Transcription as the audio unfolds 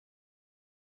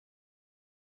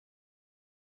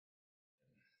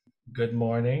Good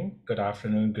morning, good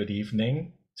afternoon, good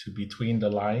evening to Between the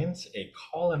Lines, a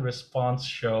call and response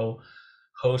show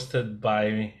hosted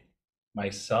by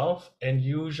myself and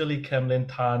usually Kemlin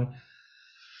Tan,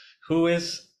 who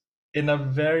is in a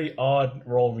very odd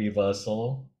role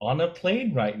reversal on a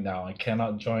plane right now and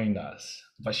cannot join us.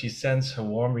 But she sends her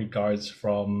warm regards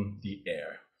from the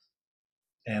air.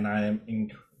 And I am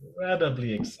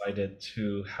incredibly excited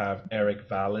to have Eric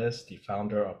Valles, the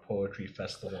founder of Poetry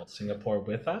Festival Singapore,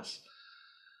 with us.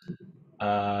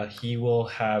 He will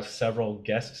have several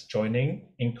guests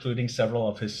joining, including several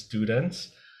of his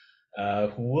students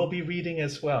who will be reading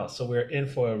as well. So we're in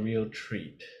for a real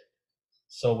treat.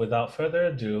 So without further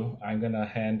ado, I'm going to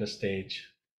hand the stage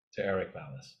to Eric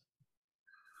Valles.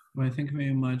 Well, thank you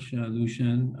very much,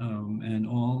 Lucian, and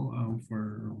all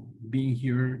for being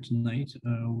here tonight.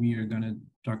 We are going to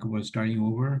talk about starting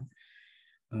over,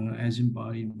 as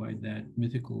embodied by that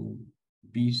mythical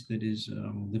beast that is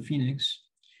the phoenix,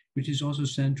 which is also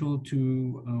central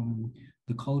to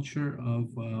the culture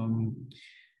of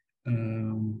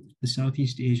the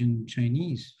Southeast Asian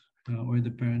Chinese, or the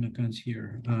Peranakans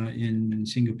here in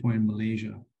Singapore and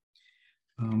Malaysia.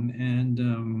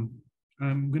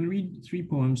 I'm going to read three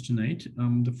poems tonight.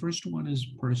 The first one is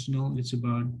personal. It's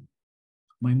about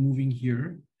my moving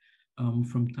here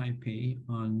from Taipei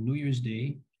on New Year's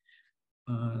Day,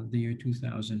 the year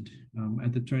 2000,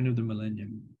 at the turn of the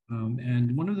millennium.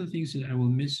 And one of the things that I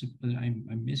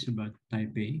miss about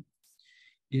Taipei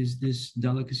is this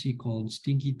delicacy called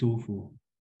stinky tofu,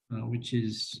 which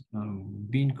is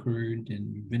bean curd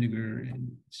and vinegar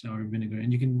and sour vinegar,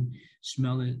 and you can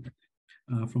smell it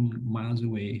from miles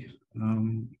away.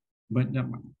 But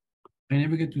I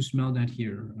never get to smell that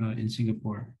here in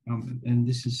Singapore. And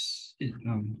this is it,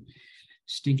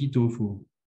 stinky tofu.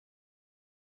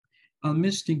 I'll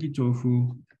miss stinky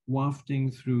tofu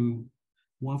wafting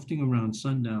around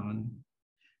sundown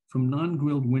from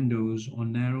non-grilled windows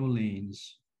on narrow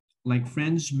lanes, like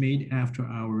friends made after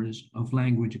hours of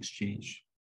language exchange.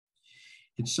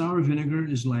 Its sour vinegar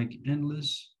is like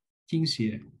endless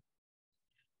tingxie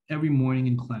every morning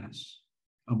in class,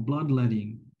 a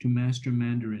bloodletting to master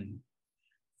Mandarin,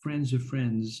 friends of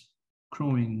friends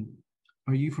crowing,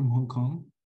 "Are you from Hong Kong?"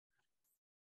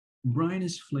 Brine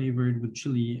is flavored with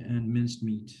chili and minced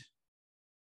meat,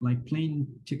 like plane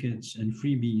tickets and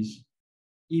freebies,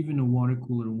 even a water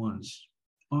cooler once,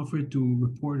 offered to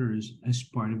reporters as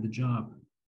part of the job,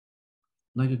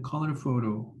 like a color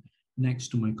photo next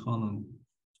to my column.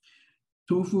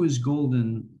 Tofu is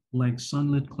golden like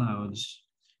sunlit clouds,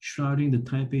 shrouding the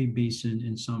Taipei Basin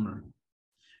in summer.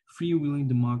 Freewheeling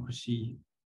democracy,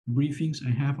 briefings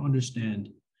I half understand,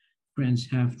 friends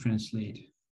half translate.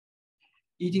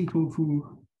 Eating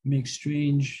tofu makes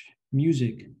strange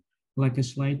music, like a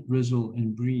slight drizzle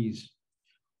and breeze,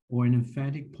 or an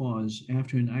emphatic pause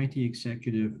after an IT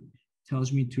executive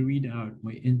tells me to read out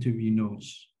my interview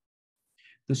notes.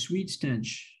 The sweet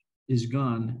stench is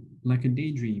gone like a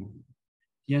daydream,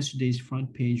 yesterday's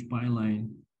front page byline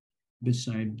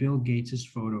beside Bill Gates'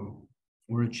 photo,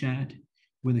 or a chat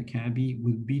with a cabbie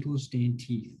with beetle-stained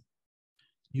teeth.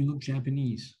 You look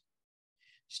Japanese.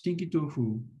 Stinky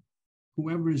tofu,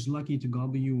 whoever is lucky to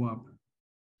gobble you up,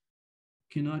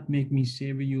 cannot make me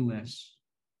savor you less,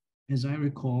 as I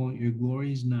recall your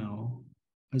glories now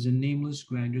as a nameless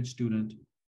graduate student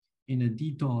in a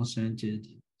Dettol-scented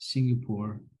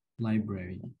Singapore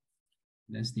library.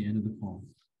 That's the end of the poem.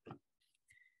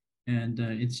 And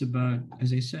it's about,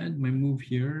 as I said, my move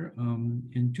here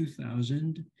in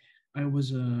 2000. I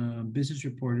was a business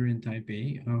reporter in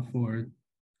Taipei for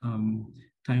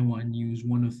Taiwan News,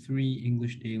 one of three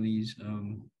English dailies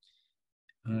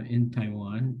in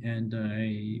Taiwan. And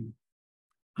I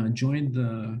joined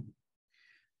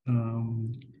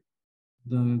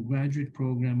the graduate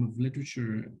program of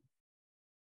literature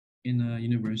in a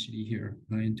university here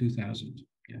in 2000.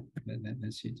 Yeah,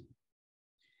 that's it.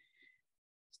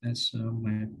 That's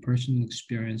my personal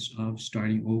experience of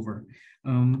starting over.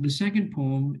 The second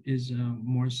poem is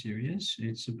more serious.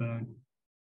 It's about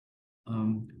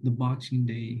the Boxing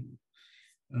Day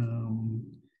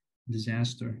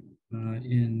disaster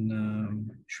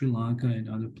in Sri Lanka and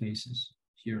other places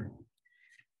here.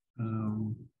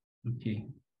 Okay.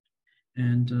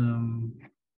 And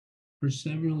for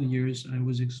several years, I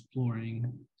was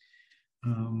exploring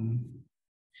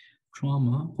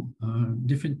trauma,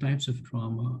 different types of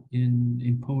trauma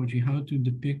in poetry, how to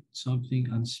depict something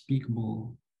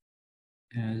unspeakable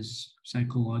as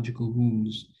psychological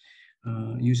wounds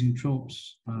using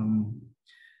tropes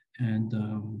and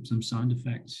some sound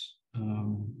effects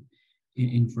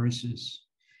in verses.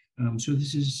 So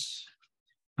this is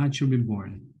Acho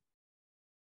Reborn.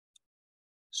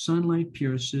 Sunlight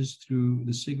pierces through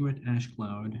the cigarette ash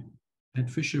cloud at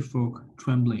fisher folk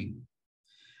trembling,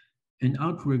 an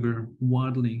outrigger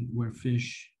waddling where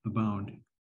fish abound.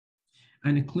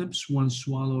 An eclipse once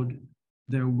swallowed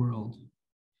their world,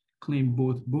 claimed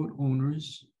both boat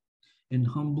owners and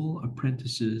humble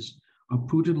apprentices,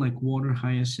 uprooted like water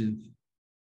hyacinth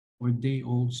or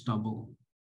day-old stubble.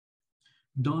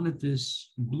 Dawn at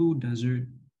this blue desert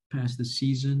past the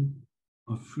season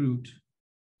of fruit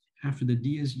after the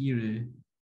Dies Irae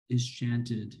is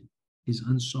chanted, is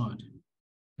unsought,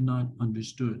 not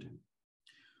understood.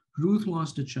 Ruth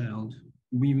lost a child,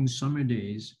 weaving summer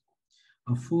days,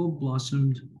 a full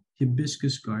blossomed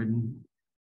hibiscus garden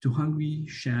to hungry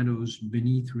shadows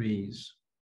beneath rays.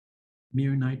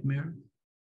 Mere nightmare?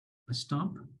 A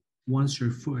stump? Once her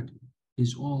foot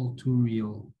is all too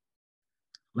real.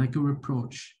 Like a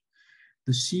reproach,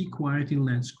 the sea quietly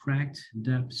lets cracked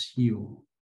depths heal.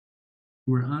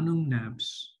 Where Anung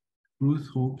naps, Ruth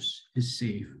hopes is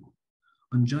safe.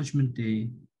 On Judgment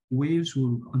Day, waves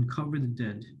will uncover the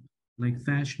dead like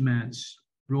thatched mats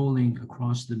rolling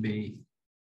across the bay.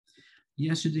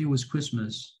 Yesterday was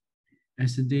Christmas,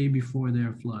 as the day before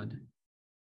their flood.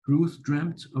 Ruth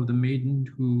dreamt of the maiden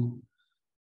who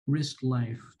risked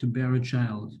life to bear a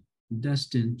child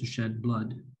destined to shed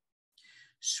blood.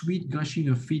 Sweet gushing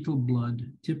of fetal blood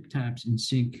tip taps in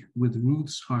sync with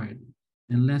Ruth's heart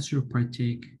and lets her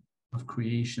partake of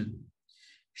creation.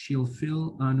 She'll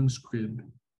fill Anu's crib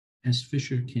as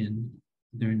fisherkin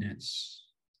their nets.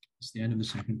 It's the end of the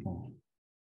second poem.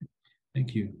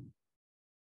 Thank you.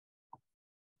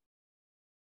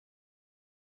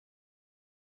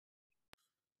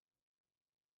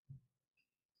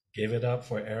 Give it up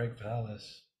for Eric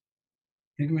Valles.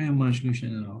 Thank you very much,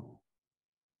 Luciano.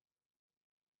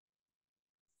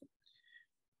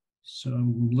 So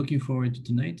I'm looking forward to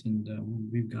tonight, and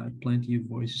we've got plenty of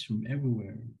voices from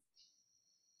everywhere.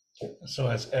 So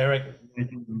as Eric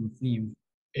Theme.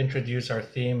 introduced, our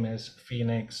theme is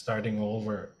Phoenix starting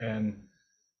over. And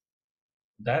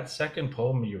that second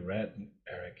poem you read,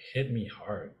 Eric, hit me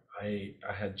hard. I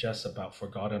had just about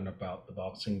forgotten about the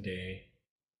Boxing Day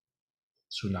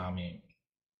tsunami.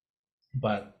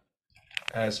 But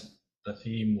as the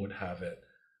theme would have it,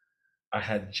 I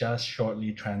had just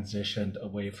shortly transitioned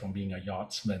away from being a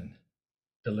yachtsman,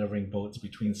 delivering boats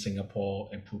between Singapore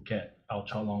and Phuket, Ao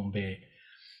Chalong Bay.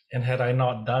 And had I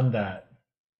not done that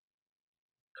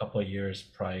a couple of years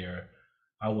prior,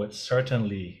 I would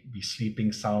certainly be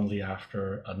sleeping soundly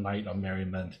after a night of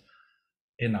merriment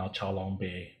in Ao Chalong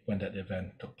Bay when that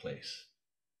event took place.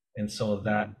 And so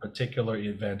that particular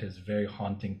event is very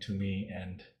haunting to me,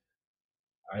 and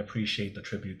I appreciate the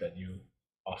tribute that you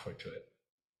offer to it.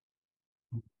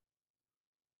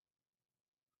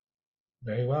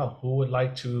 Very well. Who would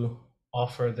like to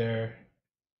offer their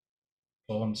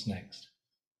poems next?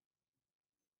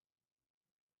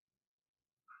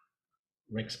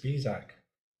 Rick Spizak.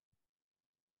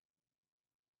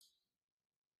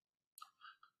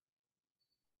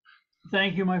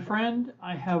 Thank you, my friend.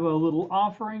 I have a little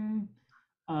offering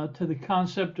to the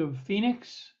concept of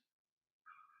phoenix.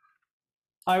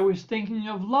 I was thinking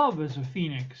of love as a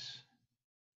phoenix.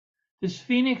 This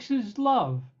phoenix is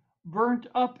love, burnt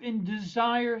up in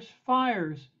desire's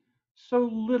fires, so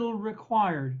little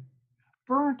required,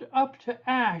 burnt up to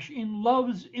ash in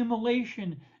love's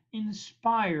immolation,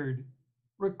 inspired,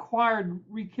 required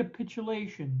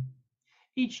recapitulation.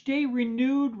 Each day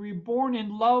renewed, reborn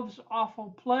in love's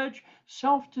awful pledge,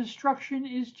 self-destruction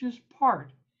is just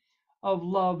part of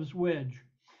love's wedge.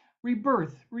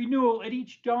 Rebirth, renewal at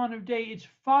each dawn of day, its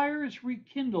fires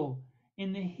rekindle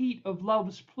in the heat of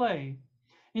love's play,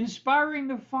 inspiring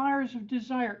the fires of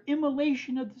desire,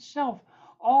 immolation of the self,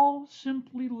 all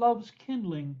simply love's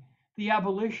kindling, the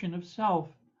abolition of self,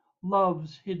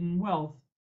 love's hidden wealth.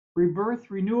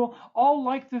 Rebirth, renewal, all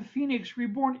like the phoenix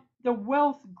reborn, the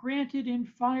wealth granted in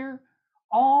fire,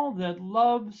 all that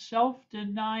love's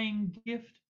self-denying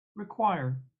gift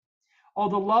require. All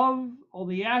the love, all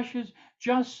the ashes,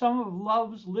 just some of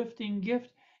love's lifting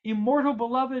gift. Immortal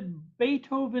beloved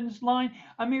Beethoven's line,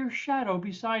 a mere shadow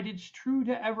beside its true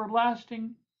to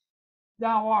everlasting,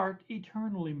 thou art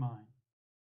eternally mine.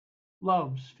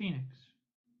 Love's Phoenix.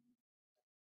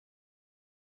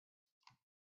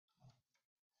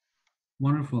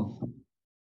 Wonderful.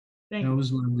 Thank That you.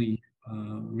 was lovely,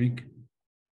 Rick.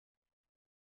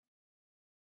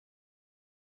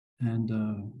 And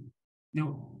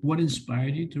what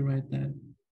inspired you to write that?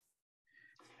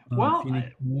 Well,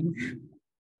 Phoenix poem?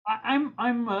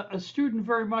 I'm a student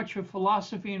very much of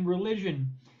philosophy and religion,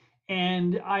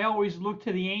 and I always look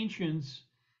to the ancients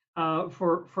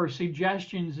for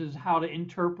suggestions as how to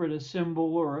interpret a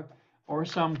symbol or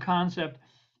some concept.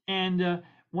 And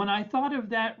when I thought of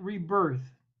that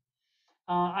rebirth,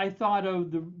 I thought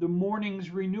of the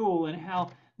morning's renewal and how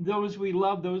those we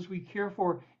love, those we care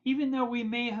for, even though we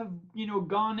may have,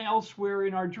 gone elsewhere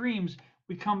in our dreams,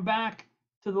 we come back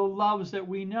to the loves that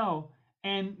we know,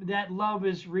 and that love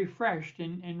is refreshed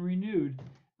and renewed.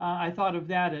 I thought of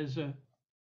that as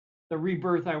the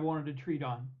rebirth I wanted to treat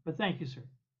on. But thank you, sir.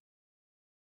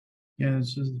 Yeah,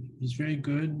 it's very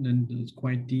good and it's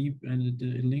quite deep, and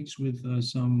it links with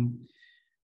some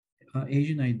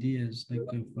Asian ideas like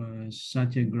of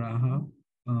satyagraha,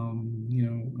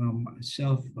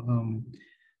 self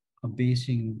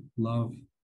abasing love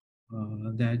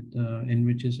that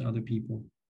enriches other people.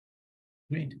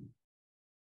 Great.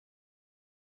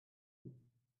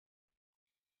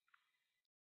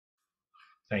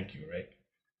 Thank you, Rick.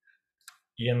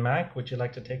 Ian Mack, would you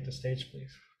like to take the stage,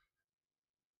 please?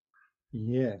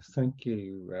 Yes, thank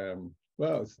you.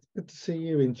 Well, it's good to see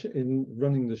you in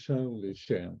running the show,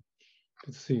 Lucien.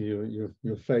 Good to see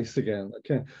your face again.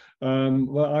 Okay.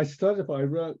 Well, I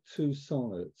wrote 2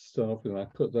 sonnets, and I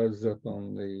put those up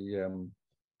on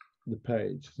the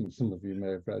page. I think some of you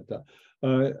may have read that.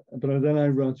 But then I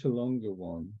wrote a longer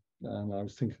one, and I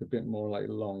was thinking a bit more like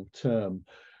long term.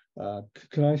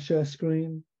 Can I share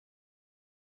screen?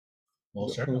 Well,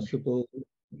 Is it possible?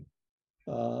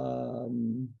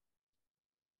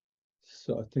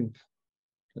 So I think,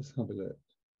 let's have a look.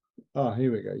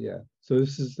 Here we go. Yeah. So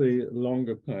this is the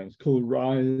longer poem. It's called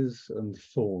Rise and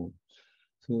Fall.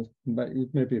 So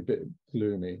maybe a bit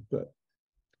gloomy, but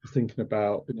thinking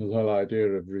about the whole idea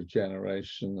of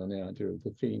regeneration and the idea of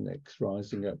the phoenix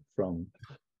rising up from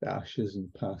the ashes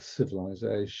and past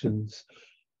civilizations.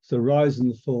 So rise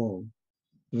and fall.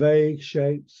 Vague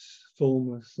shapes,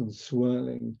 formless and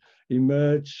swirling,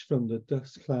 emerge from the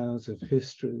dust clouds of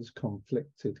history's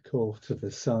conflicted court of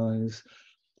assize.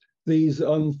 These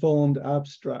unformed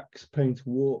abstracts paint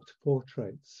warped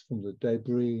portraits from the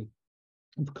debris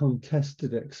of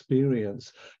contested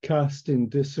experience, cast in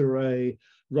disarray,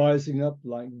 rising up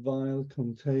like vile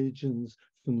contagions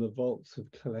from the vaults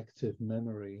of collective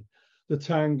memory. The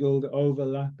tangled,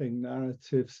 overlapping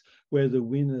narratives where the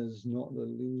winners, not the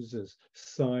losers,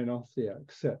 sign off the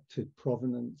accepted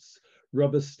provenance,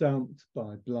 rubber-stamped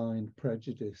by blind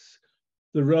prejudice.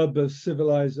 The rub of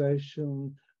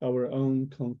civilization, our own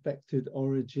confected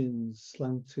origins,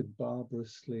 slanted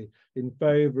barbarously in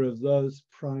favor of those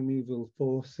primeval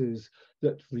forces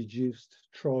that reduced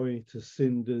Troy to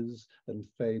cinders and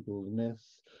fabled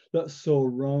myths, that saw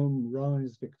Rome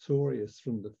rise victorious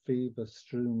from the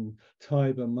fever-strewn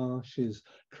Tiber marshes,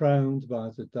 crowned by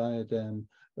the diadem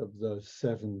of those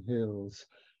 7 hills,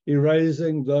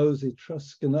 erasing those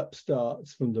Etruscan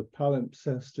upstarts from the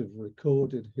palimpsest of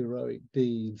recorded heroic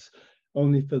deeds,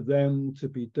 only for them to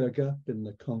be dug up in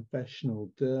the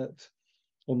confessional dirt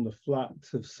on the flat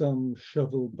of some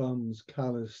shovel bum's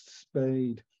calloused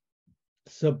spade,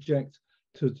 subject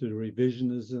to the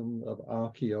revisionism of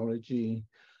archaeology,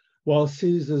 while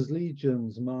Caesar's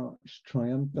legions marched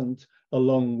triumphant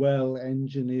along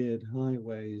well-engineered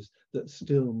highways that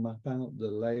still map out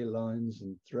the ley lines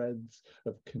and threads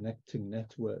of connecting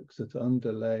networks that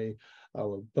underlay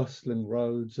our bustling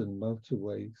roads and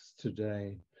motorways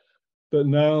today. But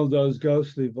now those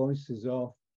ghostly voices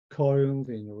off, coiled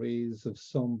in wreaths of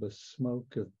somber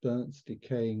smoke of burnt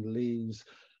decaying leaves,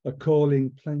 are calling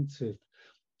plaintive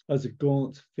as a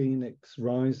gaunt phoenix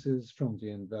rises from the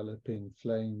enveloping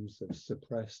flames of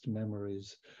suppressed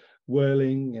memories,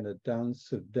 whirling in a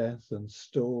dance of death and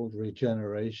stalled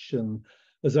regeneration,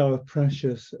 as our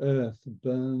precious earth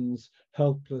burns,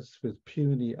 helpless with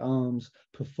puny arms,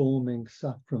 performing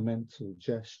sacramental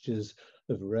gestures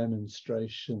of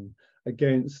remonstration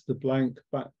against the blank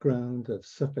background of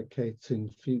suffocating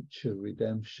future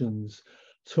redemptions,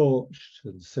 torched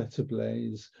and set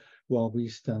ablaze, while we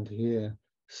stand here,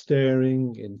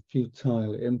 staring in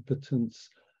futile impotence,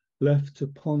 left to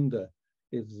ponder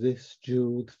if this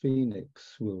jeweled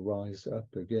phoenix will rise up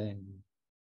again.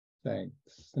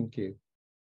 Thanks. Thank you.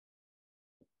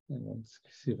 Let's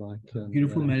see if I can.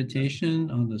 Beautiful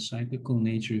meditation on the cyclical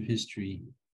nature of history,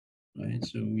 right?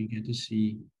 So we get to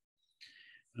see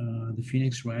the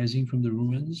phoenix rising from the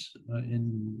ruins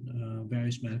in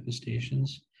various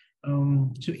manifestations.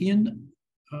 So Ian,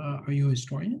 are you a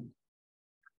historian?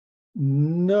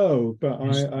 No, but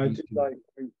I do like.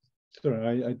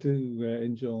 Sorry, I do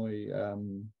enjoy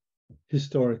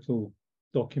historical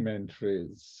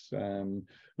documentaries. And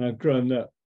I've grown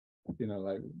up,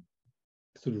 like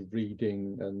sort of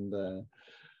reading and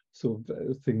sort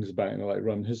of things about like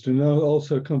Roman history. And I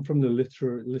also come from the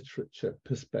literature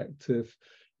perspective.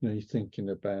 you're thinking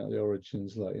about the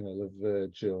origins, like the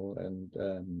Virgil and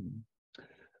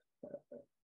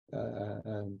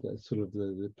sort of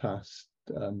the past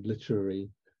literary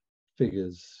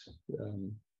figures.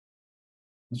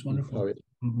 That's wonderful. Poet.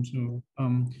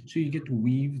 So you get to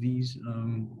weave these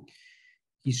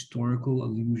historical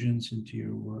allusions into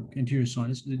your work, into your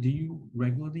sonnets. Do you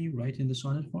regularly write in the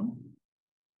sonnet form?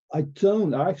 I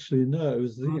don't actually know. It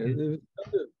was,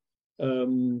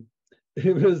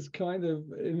 it was kind of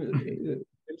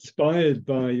inspired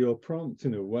by your prompt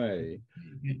in a way.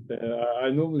 I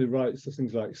normally write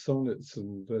things like sonnets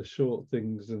and short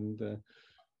things and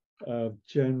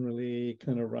generally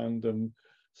kind of random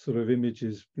sort of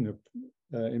images,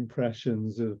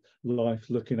 impressions of life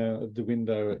looking out of the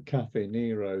window at Cafe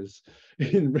Nero's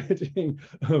in Reading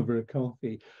over a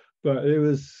coffee. But it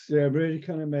was really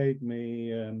kind of made me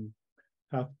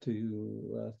have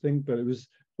to think. But it was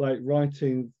like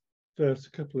writing first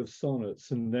a couple of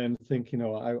sonnets and then thinking,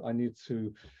 I need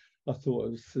to. I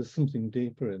thought there's something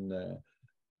deeper in there,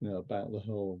 about the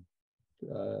whole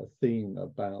theme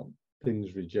about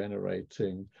things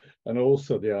regenerating, and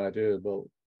also the idea about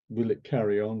will it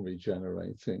carry on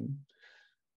regenerating?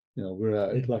 We're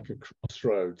at like a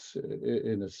crossroads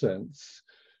in a sense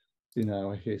in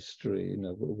our history,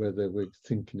 whether we're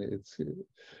thinking it's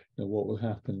what will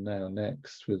happen now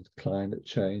next with climate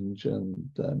change and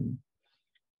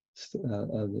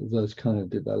those kind of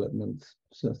developments.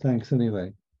 So thanks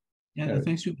anyway. Yeah, Eric.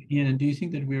 Thanks. Yeah, and do you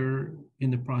think that we're in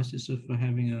the process of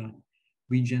having a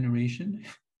regeneration?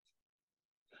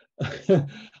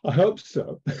 I hope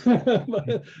so,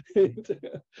 but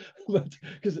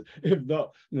because if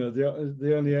not,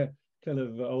 the only kind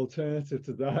of alternative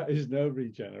to that is no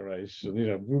regeneration.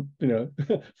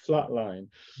 Flatline.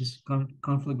 This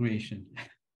conflagration.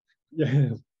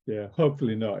 Yeah.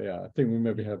 Hopefully not. Yeah, I think we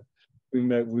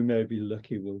may be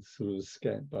lucky. We'll sort of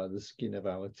escape by the skin of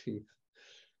our teeth.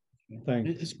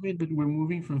 Thanks. It's great that we're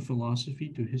moving from philosophy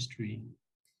to history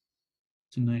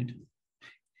tonight.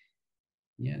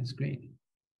 Yeah, it's great.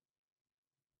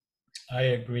 I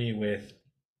agree with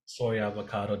Soy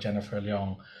Avocado, Jennifer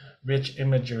Leong. Rich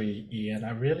imagery, Ian.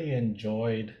 I really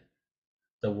enjoyed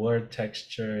the word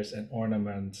textures and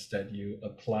ornaments that you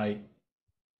applied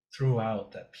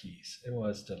throughout that piece. It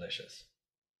was delicious.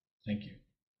 Thank you.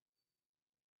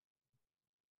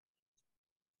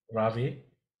 Ravi,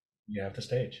 you have the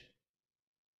stage.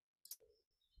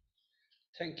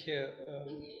 Thank you.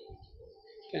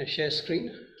 Can I share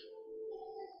screen?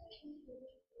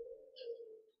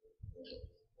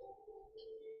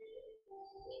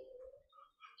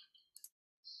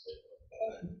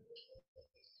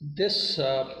 This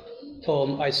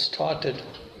poem I started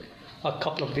a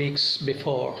couple of weeks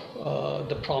before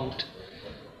the prompt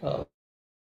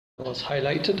was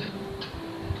highlighted.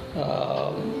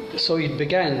 So it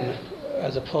began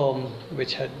as a poem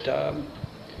which had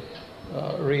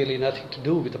really nothing to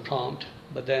do with the prompt,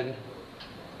 but then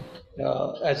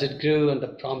as it grew and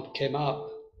the prompt came up,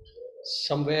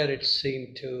 somewhere it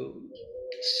seemed to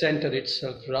center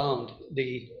itself around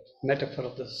the metaphor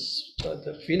of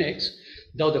the phoenix,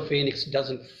 though the phoenix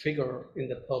doesn't figure in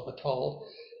the poem at all.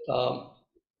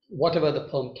 Whatever the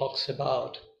poem talks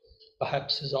about,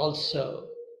 perhaps is also,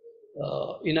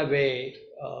 in a way,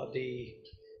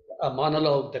 a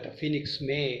monologue that a phoenix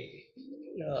may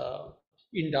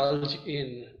indulge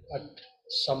in at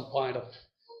some point of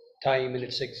time in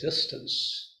its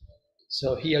existence.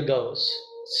 So here goes,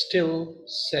 still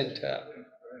center.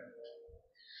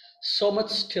 So much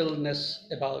stillness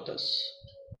about us,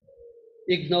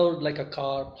 ignored like a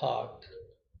car parked,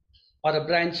 or a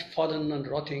branch fallen and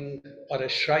rotting, or a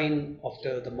shrine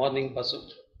after the morning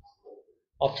bustle.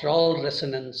 After all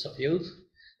resonance of youth,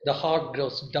 the heart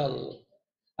grows dull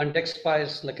and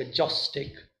expires like a joss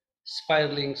stick,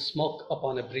 spiraling smoke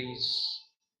upon a breeze.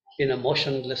 In a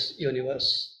motionless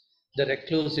universe, the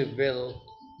reclusive will,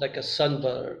 like a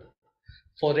sunbird,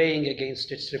 foraying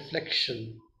against its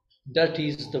reflection,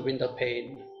 dirties the window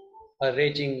pane. A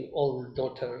raging old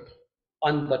daughter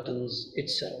unbuttons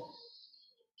itself.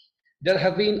 There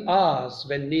have been hours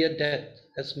when near death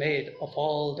has made of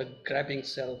all the grabbing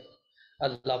self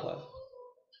a lover,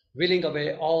 willing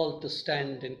away all to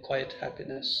stand in quiet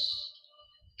happiness.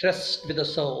 Trust with the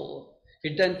soul,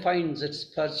 it then finds its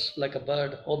perch like a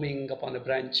bird homing upon a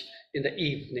branch in the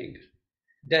evening.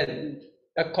 Then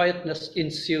a quietness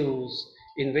ensues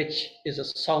in which is a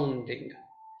sounding,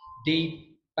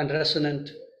 deep and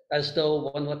resonant, as though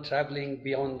one were traveling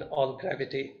beyond all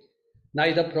gravity,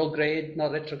 neither prograde nor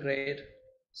retrograde,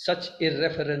 such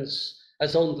irreverence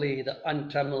as only the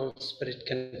untrammeled spirit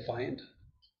can find.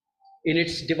 In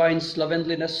its divine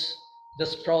slovenliness, The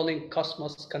sprawling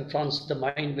cosmos confronts the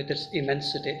mind with its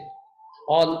immensity.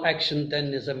 All action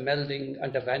then is a melding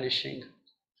and a vanishing.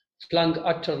 Flung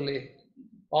utterly,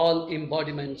 all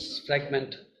embodiments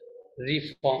fragment,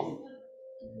 reform.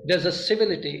 There's a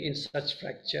civility in such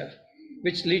fracture,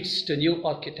 which leads to new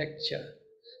architecture,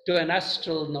 to an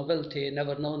astral novelty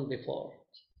never known before.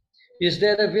 Is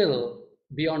there a will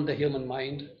beyond the human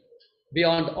mind,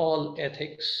 beyond all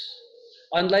ethics?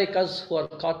 Unlike us who are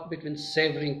caught between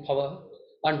savoring power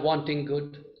and wanting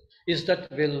good, is that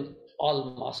will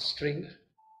all mastering?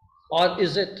 Or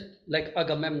is it like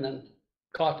Agamemnon,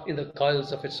 caught in the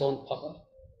coils of its own power?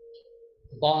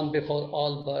 Born before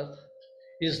all birth,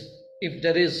 is, if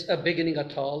there is a beginning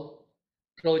at all,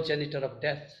 progenitor of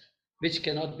death, which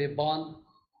cannot be born,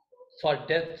 for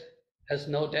death has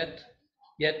no death,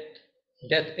 yet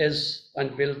death is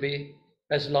and will be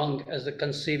as long as the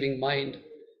conceiving mind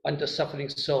and the suffering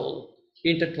soul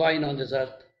intertwine on this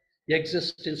earth,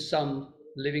 exist in some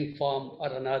living form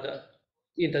or another,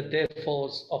 in the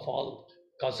therefores of all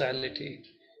causality,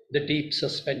 the deep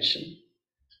suspension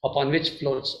upon which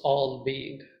floats all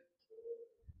being.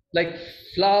 Like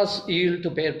flowers yield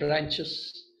to bare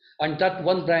branches, and that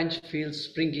one branch feels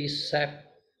springy sap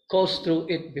course through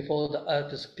it before the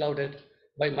earth is clouded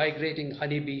by migrating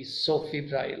honeybees so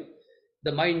febrile.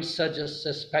 The mind surges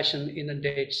as passion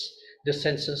inundates the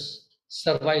senses,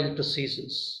 servile to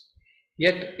seasons.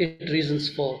 Yet it reasons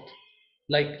forth,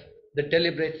 like the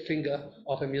deliberate finger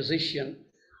of a musician,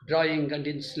 drawing and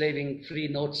enslaving free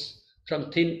notes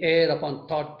from thin air upon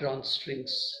taut drawn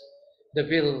strings. The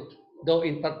will, though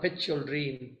in perpetual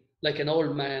dream, like an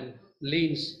old man,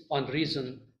 leans on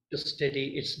reason to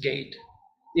steady its gait.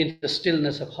 In the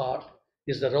stillness of heart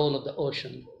is the roll of the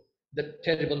ocean, the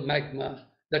terrible magma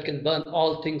that can burn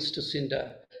all things to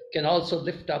cinder, can also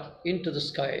lift up into the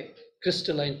sky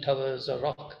crystalline towers of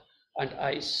rock and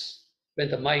ice. When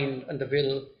the mind and the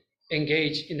will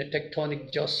engage in a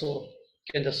tectonic jostle,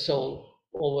 can the soul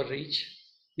overreach?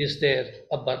 Is there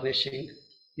a burnishing?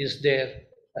 Is there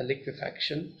a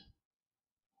liquefaction?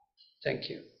 Thank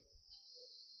you.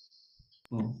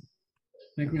 Well,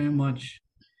 thank you very much,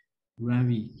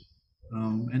 Ravi.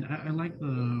 And I like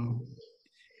the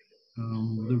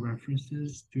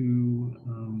references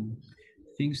to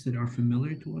things that are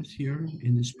familiar to us here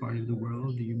in this part of the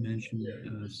world. You mentioned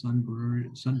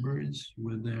sunbirds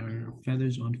with their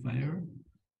feathers on fire,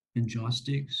 and joss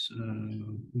sticks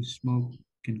whose smoke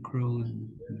can curl and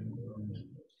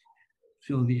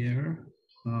fill the air.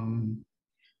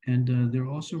 And there are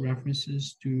also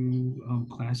references to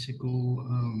classical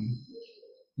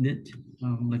lit,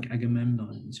 like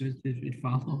Agamemnon. So it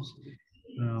follows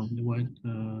what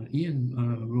Ian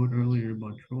wrote earlier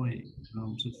about Troy.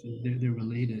 So they're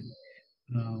related.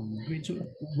 Great. So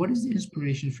what is the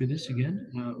inspiration for this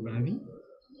again, Ravi?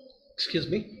 Excuse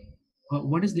me?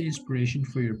 What is the inspiration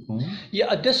for your poem?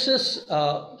 Yeah, this is,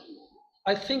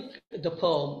 I think the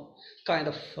poem kind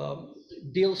of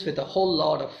deals with a whole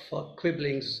lot of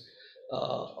quibblings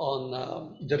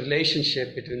on the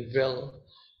relationship between will,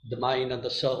 the mind, and the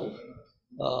soul,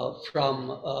 from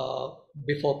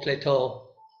before Plato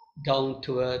down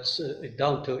towards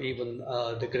down to even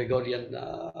the Gregorian,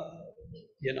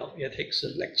 ethics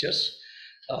and lectures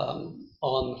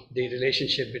on the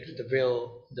relationship between the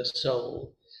will, the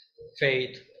soul,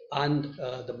 faith, and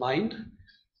the mind.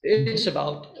 It's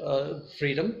about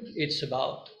freedom. It's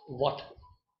about what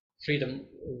freedom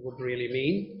would really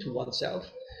mean to oneself.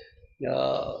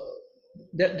 Uh,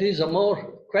 these are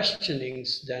more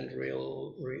questionings than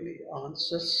really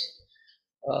answers.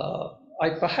 I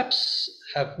perhaps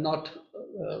have not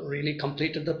really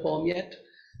completed the poem yet.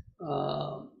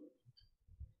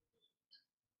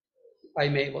 I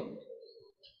may one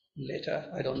later.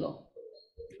 I don't know.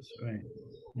 That's right.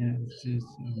 Yeah,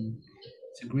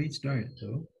 it's a great start,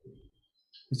 though.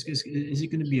 Is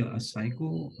it going to be a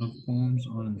cycle of poems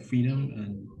on freedom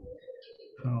and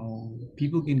how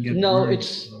people can get No, burned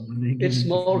when they get it's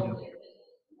into freedom? more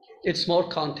it's more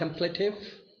contemplative.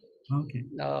 Okay.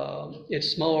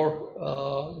 It's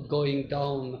more going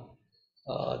down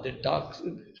the dark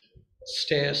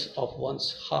stairs of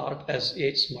one's heart, as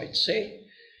Yeats might say.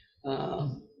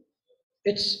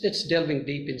 It's delving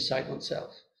deep inside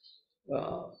oneself.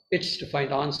 It's to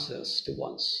find answers to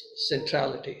one's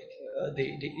centrality, the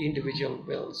individual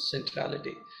will's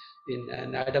centrality in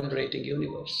an adumbrating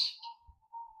universe.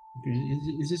 Okay.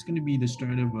 Is this going to be the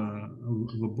start of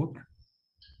a book?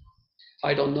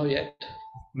 I don't know yet.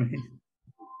 Right.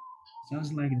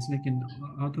 Sounds like it's like an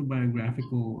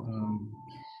autobiographical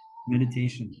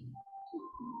meditation,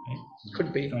 right?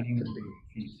 Could be. Starting Could with be.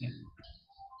 Phoenix. Yeah.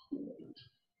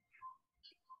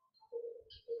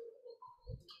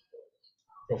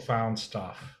 profound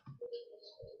stuff.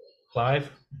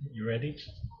 Clive, you ready?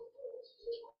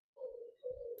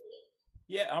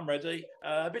 Yeah, I'm ready.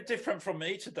 A bit different from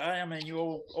me today. I mean, you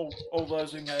all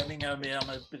those who know me. I'm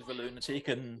a bit of a lunatic,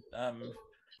 and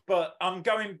but I'm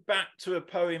going back to a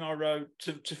poem I wrote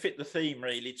to fit the theme,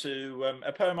 really. To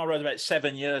a poem I wrote about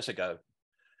 7 years ago.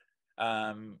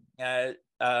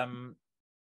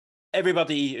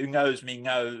 Everybody who knows me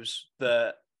knows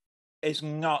that it's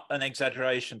not an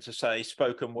exaggeration to say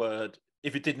spoken word.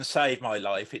 If it didn't save my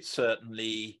life, it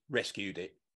certainly rescued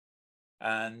it.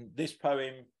 And this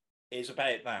poem is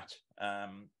about that.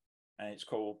 And it's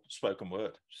called Spoken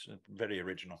Word. It's very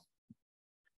original.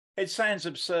 It sounds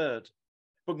absurd,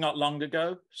 but not long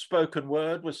ago, spoken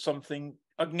word was something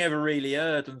I'd never really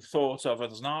heard and thought of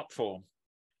as an art form.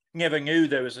 Never knew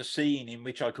there was a scene in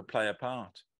which I could play a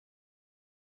part.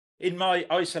 In my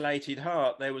isolated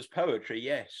heart, there was poetry,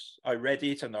 yes. I read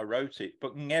it and I wrote it,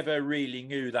 but never really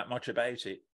knew that much about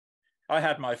it. I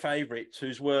had my favourites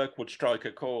whose work would strike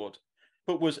a chord,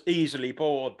 but was easily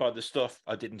bored by the stuff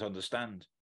I didn't understand.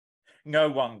 No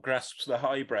one grasps the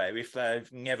highbrow if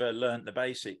they've never learnt the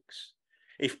basics,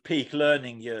 if peak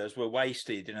learning years were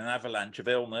wasted in an avalanche of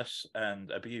illness and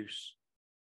abuse.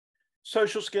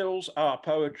 Social skills are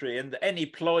poetry, and any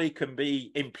ploy can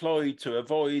be employed to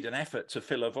avoid an effort to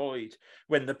fill a void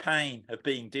when the pain of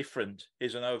being different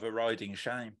is an overriding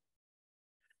shame.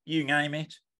 You name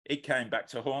it, it came back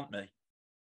to haunt me.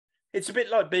 It's a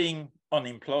bit like being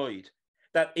unemployed,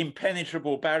 that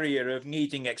impenetrable barrier of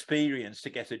needing experience to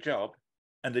get a job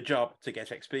and a job to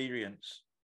get experience.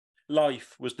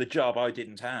 Life was the job I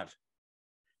didn't have.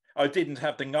 I didn't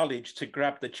have the knowledge to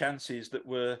grab the chances that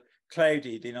were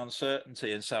clouded in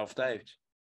uncertainty and self-doubt.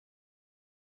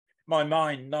 My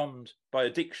mind numbed by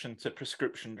addiction to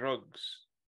prescription drugs.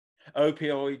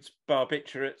 Opioids,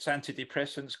 barbiturates,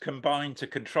 antidepressants combined to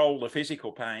control the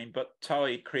physical pain, but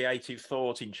tied creative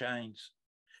thought in chains,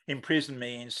 imprisoned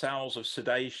me in cells of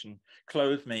sedation,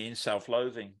 clothed me in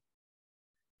self-loathing.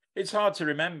 It's hard to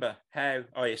remember how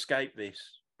I escaped this,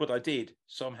 but I did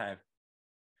somehow.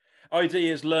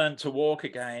 Ideas learned to walk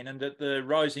again, and at the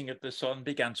rising of the sun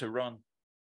began to run.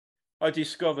 I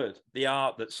discovered the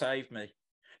art that saved me,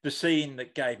 the scene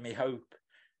that gave me hope,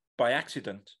 by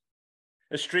accident.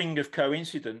 A string of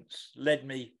coincidence led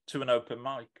me to an open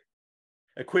mic,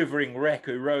 a quivering wreck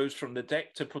who rose from the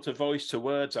deck to put a voice to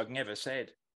words I'd never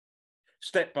said,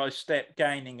 step by step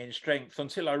gaining in strength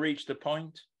until I reached a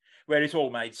point where it all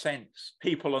made sense.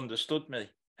 People understood me,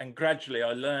 and gradually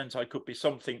I learned I could be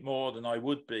something more than I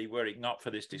would be were it not for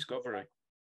this discovery.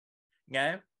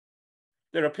 Now,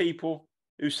 there are people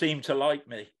who seem to like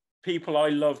me, people I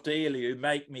love dearly who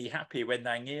make me happy when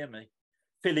they're near me,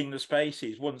 filling the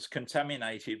spaces once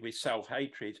contaminated with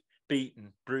self-hatred,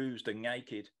 beaten, bruised and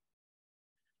naked.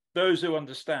 Those who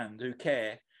understand, who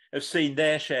care, have seen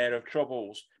their share of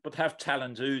troubles, but have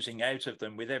talent oozing out of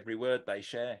them with every word they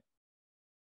share.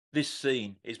 This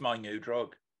scene is my new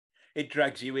drug. It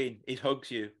drags you in, it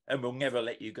hugs you, and will never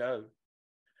let you go.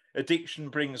 Addiction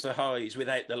brings the highs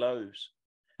without the lows.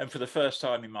 And for the first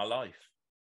time in my life,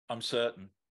 I'm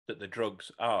certain that the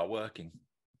drugs are working.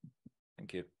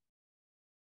 Thank you.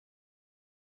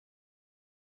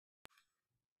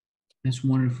 That's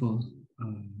wonderful,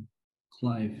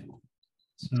 Clive.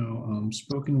 So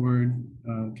spoken word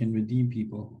can redeem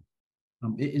people.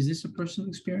 Is this a personal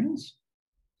experience,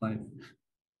 Clive?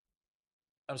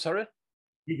 I'm sorry?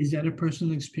 Is that a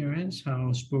personal experience,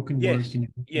 how spoken word Yes, can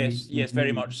yes,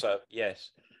 very much so, yes.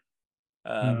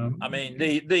 I mean,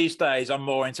 these days I'm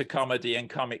more into comedy and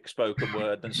comic spoken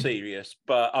word than serious,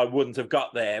 but I wouldn't have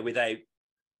got there without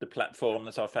the platform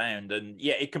that I found. And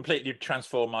yeah, it completely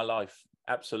transformed my life.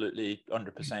 Absolutely,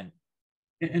 100%.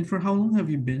 And for how long have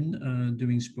you been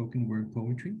doing spoken word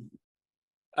poetry?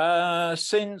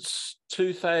 Since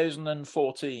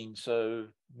 2014, so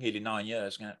nearly 9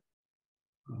 years now.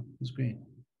 Oh, that's great.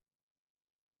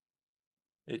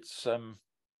 It's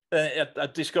I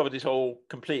discovered it all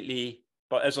completely,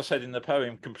 but as I said in the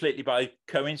poem, completely by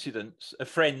coincidence. A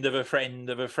friend of a friend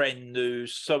of a friend who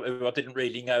I didn't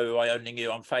really know, who I only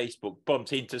knew on Facebook,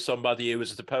 bumped into somebody who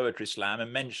was at a poetry slam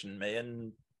and mentioned me,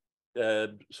 and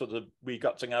sort of we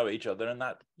got to know each other, and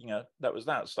that, you know, that was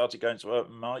that. Started going to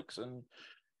open mics, and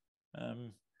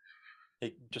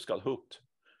it just got hooked.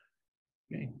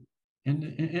 Okay.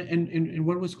 And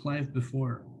what was Clive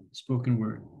before spoken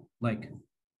word like?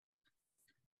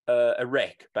 A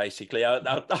wreck, basically. Yeah,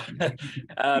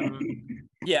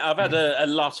 I've had a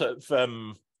lot of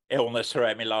illness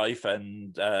throughout my life,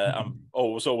 and I'm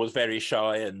always very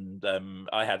shy, and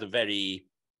I had a very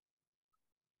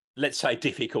let's say,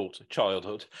 difficult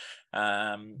childhood.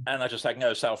 And I just had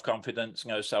no self-confidence,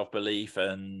 no self-belief,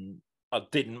 and I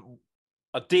did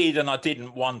and I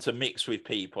didn't want to mix with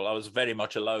people. I was very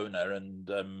much a loner, and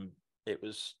it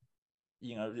was,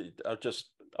 you know,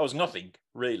 I was nothing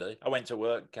really. I went to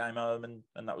work, came home,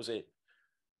 and that was it.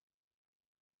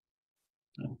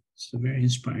 It's a very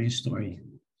inspiring story,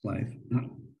 Clive.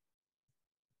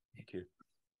 Thank you.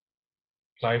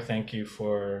 Clive, thank you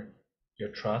for your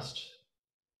trust,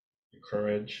 your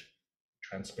courage,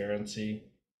 transparency,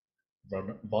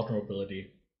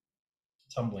 vulnerability.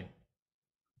 It's humbling.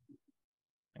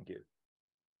 Thank you.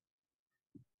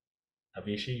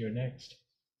 Avicii, you're next.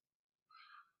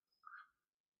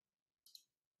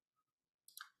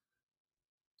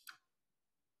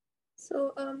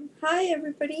 So, hi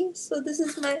everybody. So this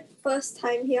is my first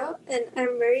time here and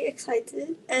I'm very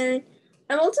excited and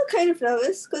I'm also kind of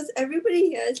nervous because everybody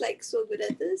here is like so good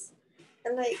at this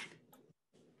and like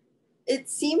it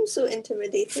seems so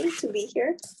intimidating to be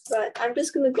here, but I'm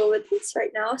just gonna go with this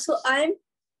right now. So I'm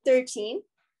 13.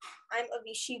 I'm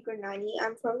Avicii Gurnani.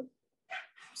 I'm from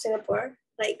Singapore.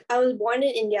 Like I was born in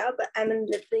India, but I'm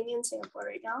living in Singapore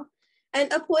right now.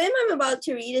 And a poem I'm about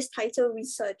to read is titled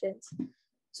Resurgence.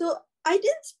 So I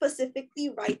didn't specifically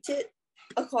write it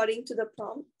according to the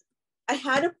prompt. I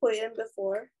had a poem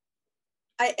before.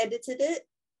 I edited it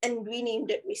and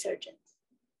renamed it Resurgence,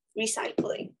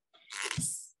 recycling.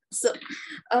 So,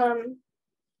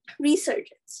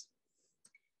 Resurgence.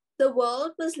 The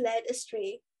world was led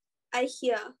astray. I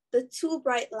hear the too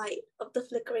bright light of the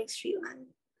flickering street lamp.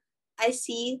 I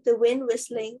see the wind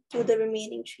whistling through the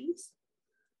remaining trees.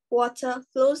 Water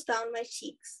flows down my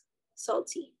cheeks,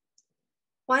 salty.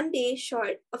 One day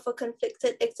short of a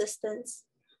conflicted existence,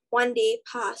 one day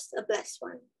past a blessed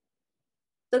one.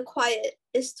 The quiet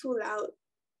is too loud,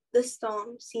 the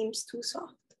storm seems too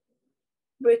soft.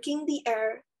 Breaking the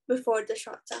air before the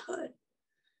shots are heard.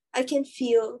 I can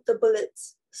feel the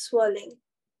bullets swirling,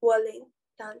 whirling,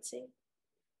 dancing.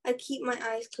 I keep my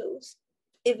eyes closed,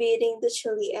 evading the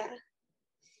chilly air.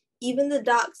 Even the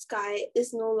dark sky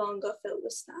is no longer filled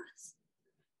with stars.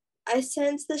 I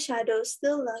sense the shadows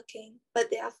still lurking, but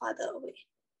they are farther away.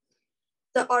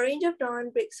 The orange of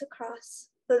dawn breaks across,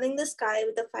 filling the sky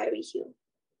with a fiery hue.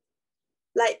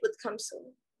 Light would come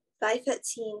soon. Life had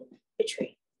seen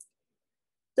betray.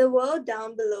 The world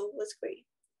down below was gray.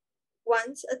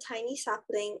 Once a tiny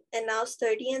sapling, and now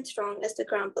sturdy and strong as the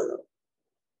ground below.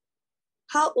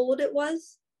 How old it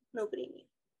was, nobody knew.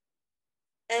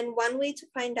 And one way to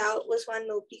find out was one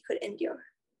nobody could endure.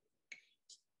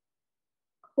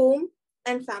 Home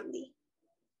and family.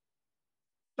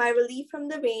 My relief from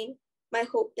the rain, my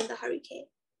hope in the hurricane.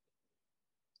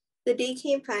 The day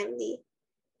came finally,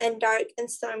 and dark and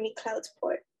stormy clouds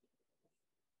poured.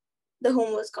 The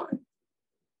home was gone.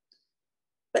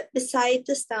 But beside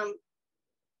the stump,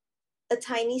 a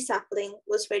tiny sapling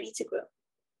was ready to grow.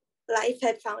 Life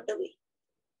had found a way.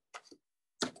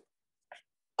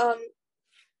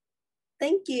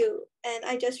 Thank you. And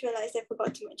I just realized I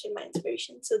forgot to mention my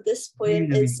inspiration. So this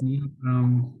poem is...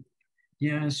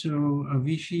 Yeah, so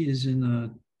Avicii is in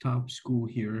a top school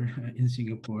here in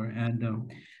Singapore. And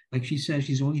like she said,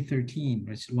 she's only 13,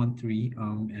 right? 1-3.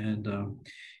 And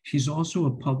she's also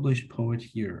a published poet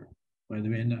here, by the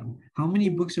way. And how many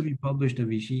books have you published,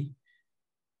 Avicii?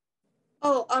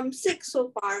 Oh, 6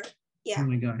 so far. Yeah. Oh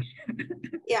my gosh.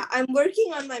 Yeah, I'm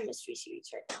working on my mystery series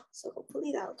right now. So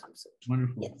hopefully that'll come soon.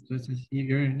 Wonderful. Yes. So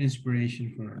you're an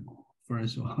inspiration for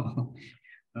us all.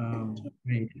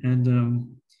 Great.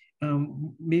 And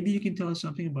maybe you can tell us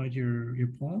something about your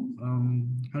poem.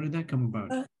 How did that come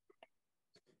about?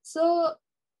 So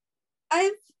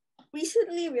I've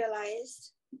recently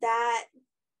realized that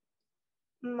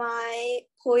my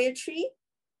poetry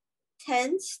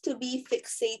tends to be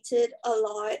fixated a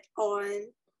lot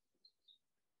on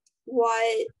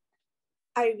what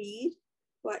I read,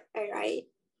 what I write.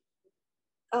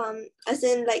 As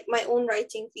in like my own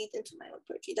writing feeds into my own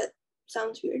poetry. That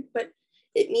sounds weird, but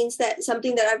it means that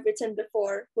something that I've written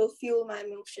before will fuel my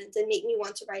emotions and make me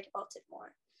want to write about it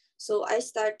more. So I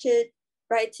started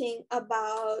writing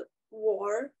about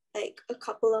war like a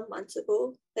couple of months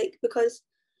ago, like because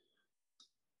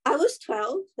I was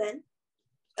 12 then,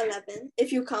 11,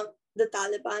 if you count the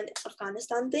Taliban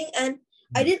Afghanistan thing, and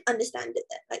I didn't understand it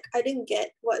then. Like I didn't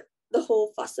get what the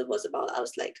whole fuss was about. I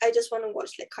was like, I just want to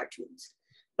watch like cartoons.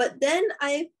 But then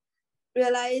I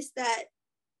realized that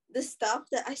the stuff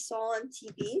that I saw on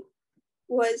TV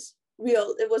was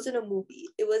real. It wasn't a movie.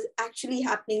 It was actually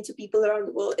happening to people around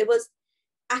the world. It was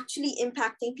actually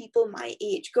impacting people my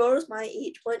age. Girls my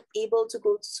age weren't able to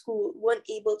go to school, weren't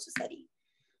able to study.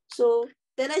 So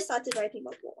then I started writing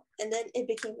about war, and then it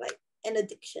became like an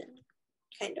addiction,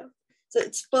 kind of. So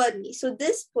it spurred me. So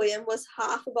this poem was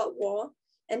half about war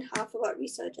and half about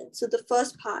resurgence. So the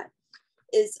first part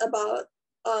is about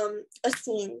a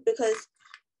scene, because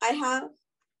I have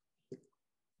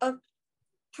a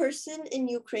person in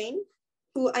Ukraine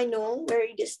who I know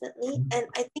very distantly, and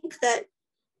I think that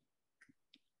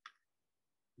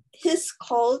his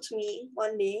call to me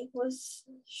one day was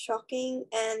shocking,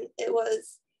 and it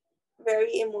was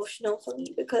very emotional for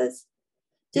me, because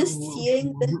just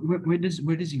seeing the,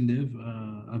 where does he live,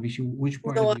 Avishai? Which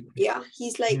part no of Ukraine? idea.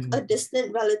 He's like a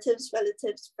distant relative's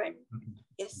friend. Okay.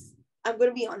 Yes, I'm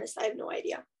gonna be honest, I have no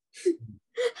idea.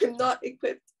 I'm not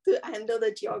equipped to handle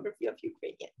the geography of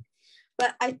Ukraine yet.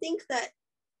 But I think that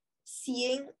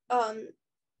seeing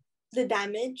the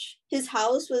damage, his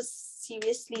house was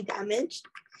seriously damaged.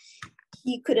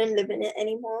 He couldn't live in it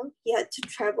anymore. He had to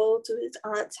travel to his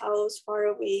aunt's house far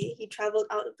away. He traveled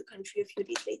out of the country a few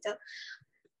days later.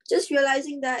 Just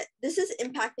realizing that this is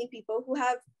impacting people who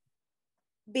have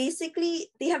basically,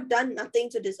 they have done nothing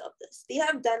to deserve this. They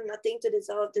have done nothing to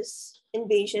deserve this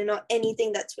invasion or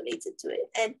anything that's related to it.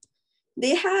 And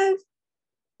they have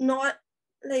not,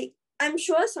 like, I'm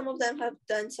sure some of them have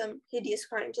done some hideous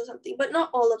crimes or something, but not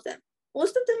all of them.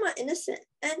 Most of them are innocent,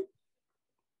 and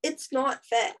it's not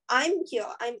fair. I'm here.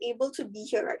 I'm able to be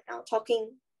here right now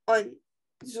talking on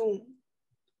Zoom,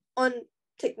 on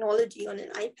technology, on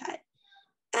an iPad,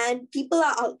 and people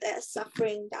are out there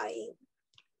suffering, dying.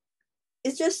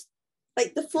 It's just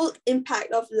like the full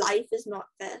impact of life is not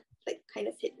fair, like kind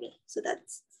of hit me. So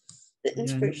that's the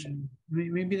inspiration. Yeah,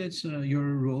 maybe that's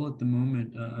your role at the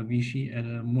moment, Avishai, at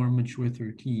a more mature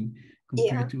 13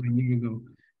 compared to a year ago.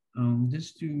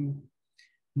 Just to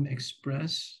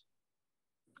express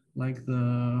like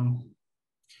the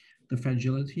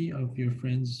fragility of your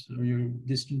friends or your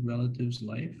distant relatives'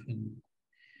 life, and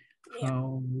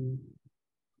how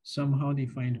somehow they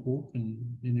find hope in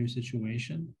their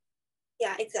situation.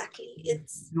 Yeah, exactly.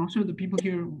 It's And also the people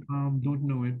here don't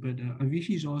know it, but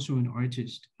Avishai is also an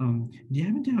artist. Do you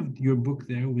happen to have your book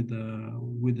there with the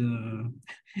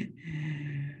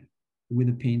with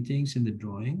the paintings and the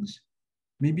drawings?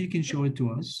 Maybe you can show it to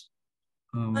us.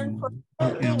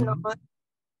 unfortunately not.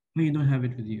 No, you don't have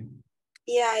it with you.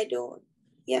 Yeah, I don't.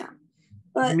 Yeah.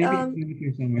 But Maybe it's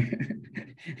here somewhere.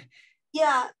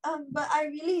 yeah, but I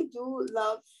really do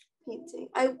love painting.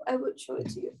 I would show it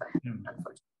to you if I had,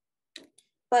 unfortunately.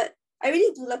 But I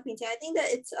really do love painting. I think that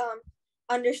it's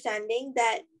understanding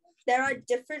that there are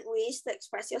different ways to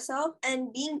express yourself,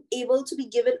 and being able to be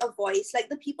given a voice. Like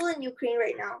the people in Ukraine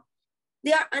right now,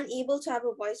 they are unable to have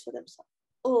a voice for themselves.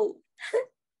 Oh.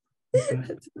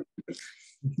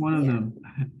 It's one of them.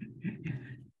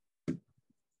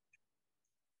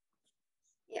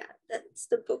 Yeah, that's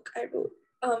the book I wrote.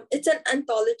 It's an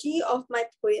anthology of my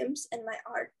poems and my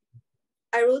art.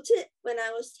 I wrote it when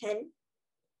I was 10.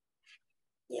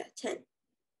 Yeah, 10.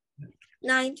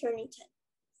 9 turning 10.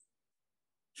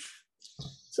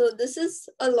 So this is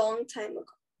a long time ago.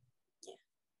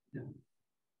 Yeah.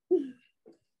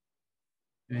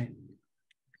 Right.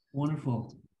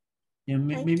 Wonderful. Yeah,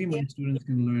 maybe my students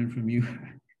can learn from you.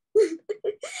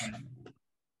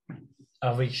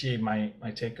 Avicii, my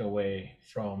takeaway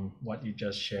from what you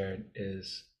just shared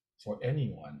is, for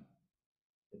anyone,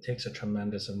 it takes a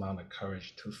tremendous amount of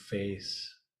courage to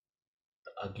face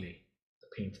the ugly, the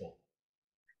painful.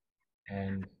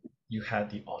 And you had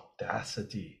the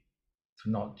audacity to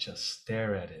not just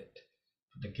stare at it,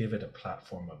 but to give it a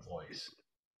platform of voice.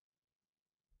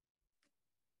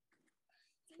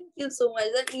 Thank you so much.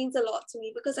 That means a lot to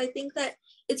me, because I think that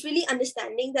it's really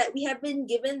understanding that we have been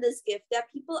given this gift. There are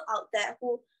people out there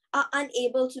who are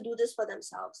unable to do this for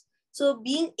themselves. So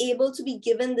being able to be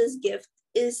given this gift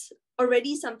is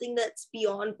already something that's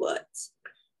beyond words.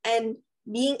 And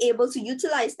being able to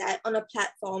utilize that on a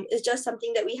platform is just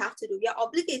something that we have to do. We are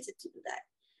obligated to do that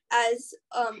as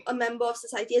a member of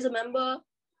society, as a member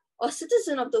or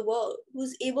citizen of the world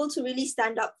who's able to really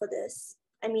stand up for this.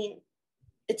 I mean,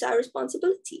 it's our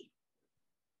responsibility.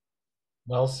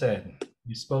 Well said.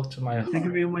 You spoke to my heart. Thank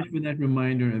you very much for that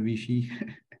reminder, Avishai.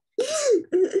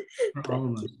 For all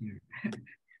of us here.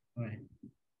 All right.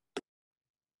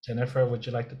 Jennifer, would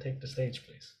you like to take the stage,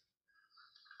 please?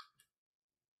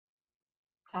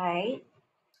 Hi.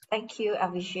 Thank you,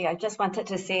 Avishai. I just wanted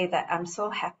to say that I'm so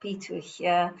happy to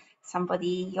hear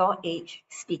somebody your age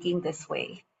speaking this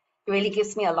way. It really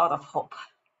gives me a lot of hope.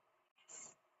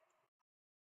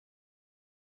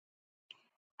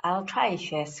 I'll try and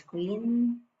share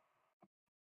screen.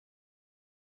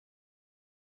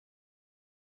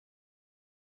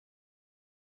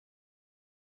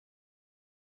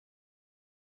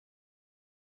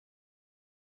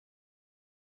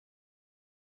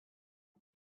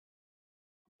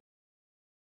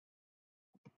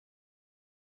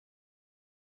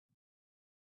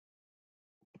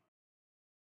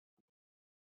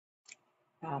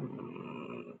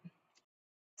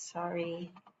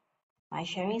 Sorry, am I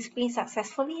sharing screen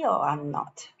successfully or I'm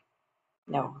not?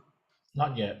 No.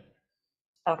 Not yet.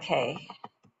 Okay.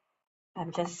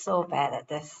 I'm just so bad at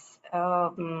this.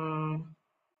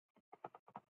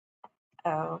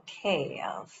 Okay,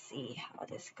 I'll see how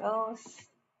this goes.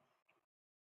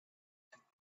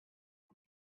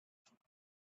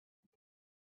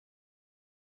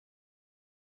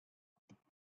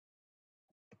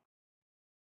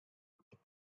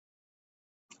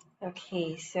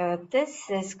 Okay, so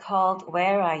this is called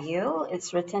Where Are You?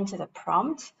 It's written to the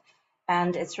prompt,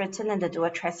 and it's written in the Dua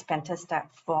Tres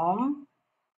Pentastat form,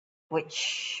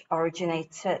 which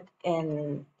originated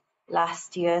in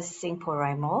last year's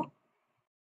Singapore.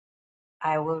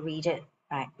 I will read it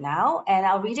right now, and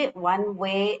I'll read it one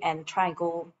way and try and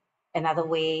go another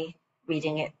way,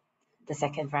 reading it the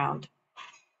second round.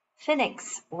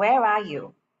 Phoenix, where are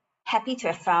you? Happy to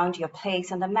have found your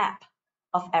place on the map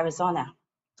of Arizona.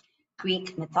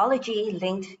 Greek mythology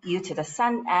linked you to the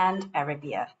sun and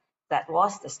Arabia. That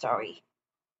was the story.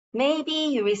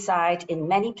 Maybe you reside in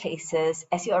many places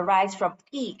as you arise from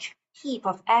each heap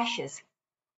of ashes.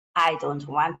 I don't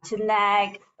want to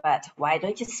nag, but why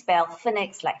don't you spell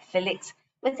phoenix like Felix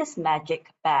with his magic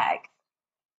bag?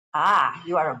 Ah,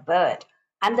 you are a bird.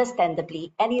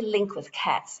 Understandably, any link with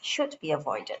cats should be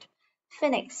avoided.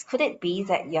 Phoenix, could it be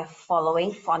that you're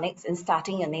following phonics and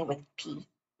starting your name with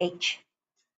P-H?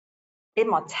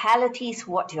 Immortality is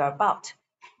what you're about.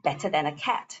 Better than a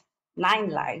cat. 9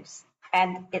 lives,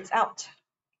 and it's out.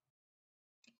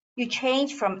 You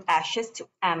change from ashes to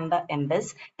amber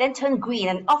embers, then turn green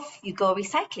and off you go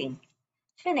recycling.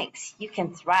 Phoenix, you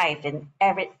can thrive in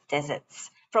arid deserts,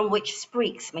 from which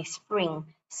sprigs may spring,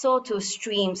 so too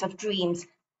streams of dreams,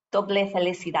 doble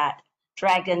felicidad,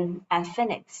 dragon and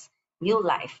phoenix, new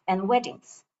life and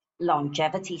weddings,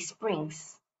 longevity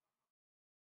springs.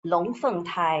 Long Feng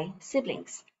Tai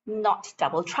siblings, not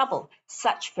double trouble.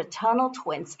 Such fraternal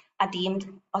twins are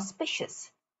deemed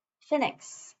auspicious.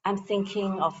 Phoenix, I'm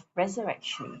thinking of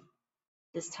resurrection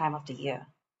this time of the year,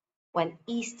 when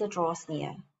Easter draws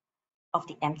near, of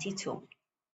the empty tomb,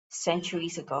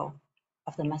 centuries ago,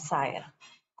 of the Messiah,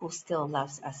 who still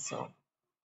loves us so.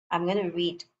 I'm going to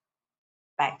read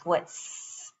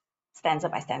backwards, stanza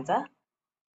by stanza.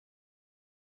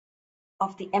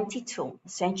 Of the empty tomb,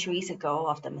 centuries ago,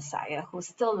 of the Messiah, who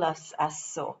still loves us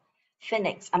so.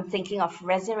 Phoenix, I'm thinking of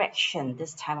resurrection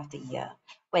this time of the year,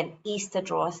 when Easter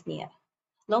draws near.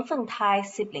 Long Feng Tai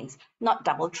siblings, not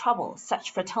double trouble.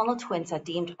 Such fraternal twins are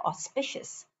deemed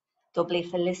auspicious. Doble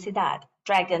felicidad,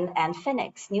 dragon and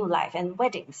phoenix, new life and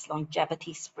weddings,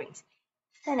 longevity springs.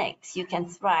 Phoenix, you can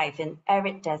thrive in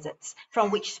arid deserts, from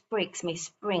which sprigs may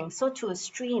spring, so too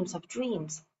streams of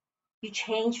dreams. You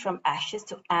change from ashes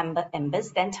to amber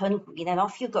embers, then turn green and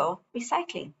off you go,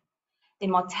 recycling.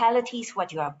 Immortality is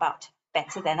what you're about,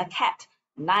 better than a cat.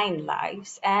 9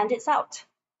 lives and it's out.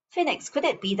 Phoenix, could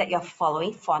it be that you're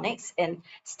following phonics and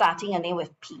starting a name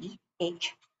with P,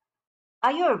 H?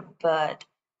 Are you a bird?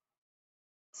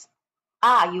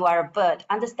 Ah, you are a bird.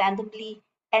 Understandably,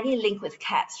 any link with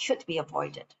cats should be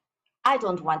avoided. I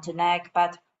don't want to nag,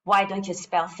 but why don't you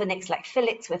spell phoenix like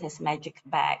Felix with his magic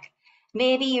bag?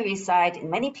 Maybe you reside in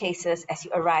many places as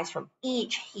you arise from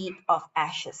each heap of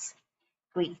ashes.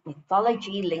 Greek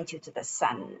mythology linked you to the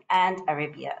sun and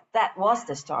Arabia. That was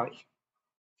the story.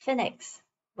 Phoenix,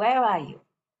 where are you?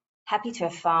 Happy to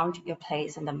have found your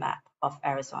place on the map of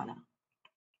Arizona.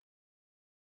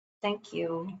 Thank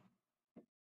you.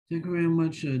 Thank you very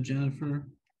much, Jennifer.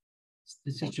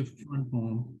 It's such a fun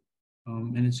poem,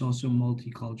 and it's also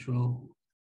multicultural.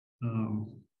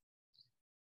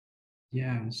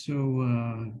 Yeah, so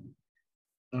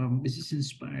is this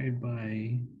inspired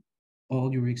by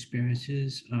all your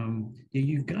experiences? Yeah,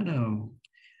 you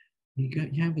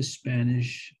have a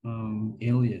Spanish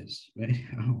alias, right?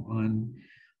 on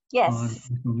Yes.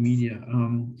 social media.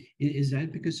 Is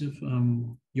that because of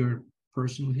your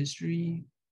personal history?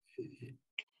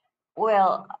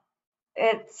 Well,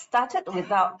 it started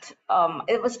without,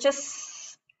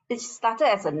 it started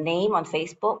as a name on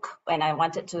Facebook when I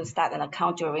wanted to start an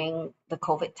account during the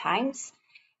COVID times.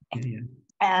 Yeah.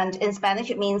 And in Spanish,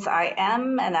 it means I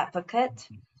am an advocate.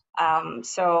 And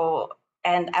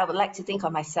I would like to think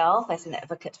of myself as an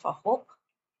advocate for hope.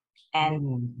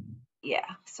 And yeah,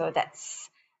 so that's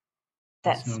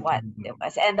what it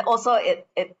was. And also it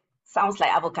sounds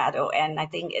like avocado, and I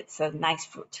think it's a nice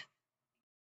fruit.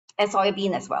 And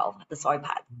soybean as well, the soy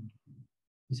part.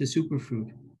 It's a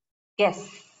superfood. Yes.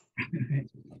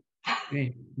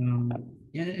 Great.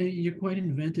 Yeah, you're quite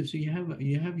inventive. So you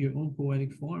have your own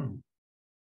poetic form.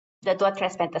 The Dua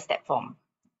Tres Pentastat form.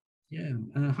 Yeah.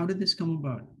 How did this come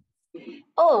about?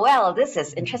 Oh, well, this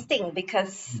is interesting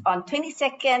because on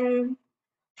 22nd,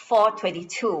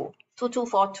 4/22,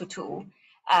 22422,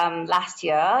 last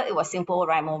year, it was Simple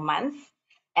Rhymo Month,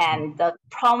 and the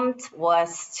prompt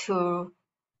was to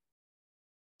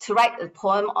write a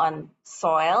poem on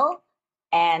soil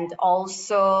and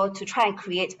also to try and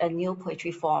create a new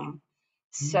poetry form.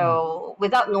 So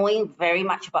without knowing very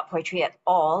much about poetry at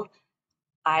all,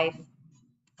 I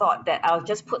thought that I'll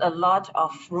just put a lot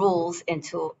of rules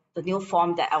into the new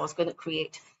form that I was going to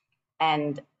create.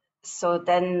 And so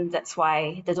then that's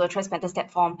why the dual choice meta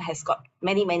step form has got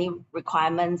many, many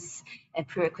requirements and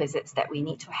prerequisites that we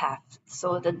need to have.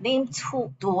 So the name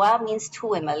dua means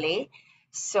two in Malay.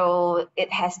 So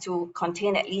it has to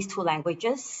contain at least two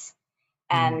languages.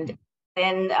 And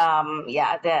then, there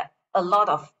are a lot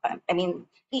of, I mean,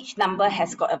 each number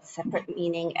has got a separate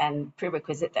meaning and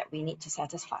prerequisite that we need to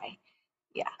satisfy.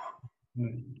 Yeah.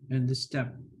 Right. And the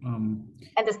step. And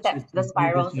the step, So the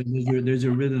spirals. there's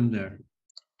a rhythm there.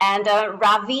 And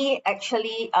Ravi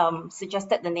actually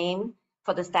suggested the name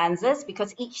for the stanzas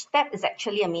because each step is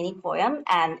actually a mini poem,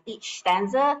 and each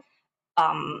stanza,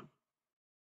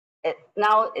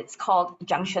 now it's called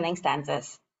junctioning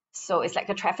stanzas. So it's like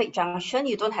a traffic junction.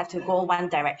 You don't have to go one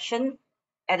direction.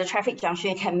 At a traffic junction,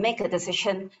 you can make a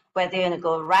decision whether you're going to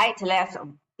go right, left,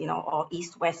 or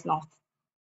east, west, north.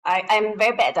 I'm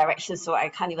very bad at directions, so I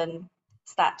can't even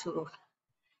start to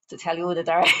tell you the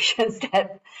directions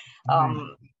that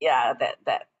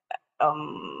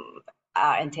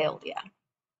are entailed. Yeah.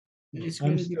 It's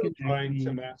I'm good that you still can trying to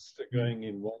actually. master going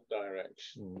in one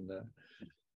direction,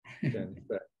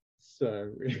 Jennifer.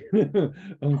 So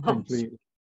I'm completely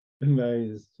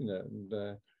amazed,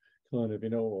 and kind of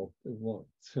in awe of what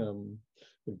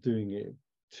of doing it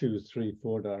 2, 3,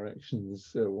 4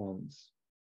 directions at once.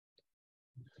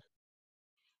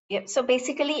 Yep. So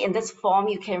basically, in this form,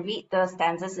 you can read the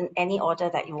stanzas in any order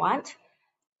that you want.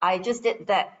 I just did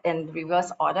that in reverse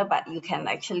order, but you can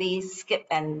actually skip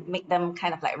and make them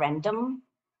kind of like random.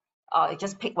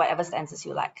 Just pick whatever stanzas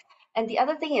you like. And the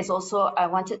other thing is also, I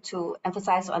wanted to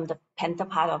emphasize on the penta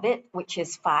part of it, which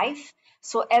is 5.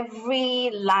 So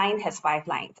every line has 5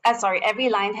 lines. Every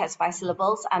line has 5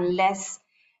 syllables unless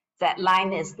that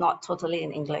line is not totally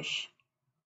in English.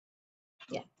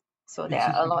 Yeah. So there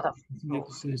are a lot of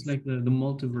rules. It's like the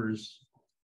multiverse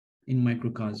in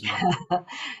microcosm.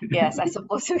 Yes, I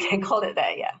suppose you can call it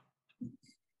that. Yeah.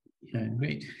 Yeah,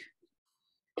 great.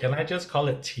 Can I just call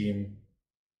it team?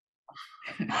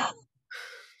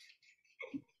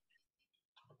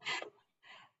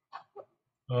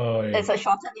 Oh, It's a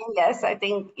shorter name, yes. I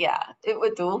think, yeah, it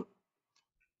would do.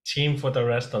 team for the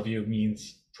rest of you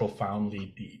means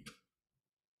profoundly deep.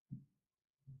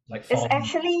 Like It's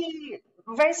actually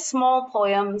very small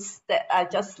poems that are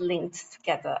just linked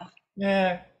together.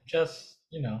 Yeah, just.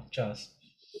 Yeah.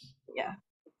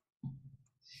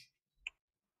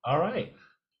 All right.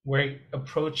 We're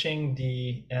approaching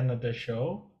the end of the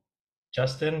show.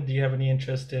 Justin, do you have any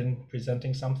interest in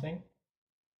presenting something?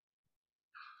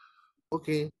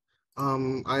 Okay.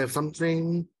 I have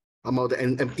something about the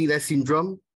empty nest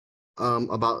syndrome,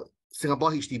 about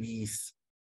Singapore HDBs.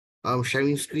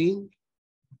 Sharing screen.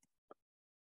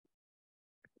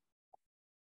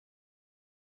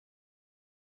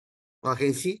 Can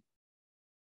you see?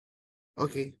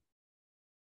 Okay.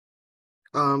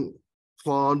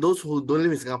 For those who don't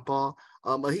live in Singapore,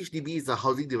 a HDB is a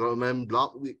housing development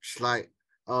block which 80%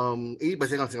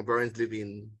 of Singaporeans live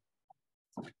in.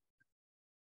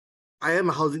 I am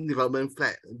a housing development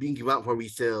flat being given up for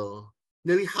resale.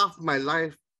 Nearly half my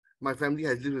life, my family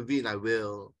has lived with it, and I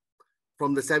will.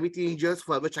 From the savvy teenagers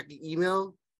forever checking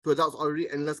email to adults ordering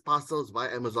endless parcels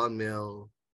via Amazon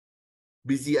mail.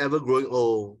 Busy, ever growing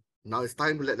old. Now it's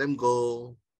time to let them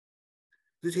go.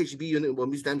 This HDB unit will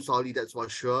miss them sorely, that's for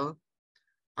sure.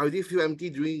 I already feel empty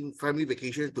during family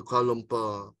vacations to Kuala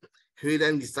Lumpur. Hearing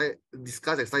them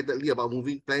discuss excitedly about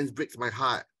moving plans breaks my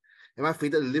heart. Am I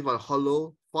fated to live on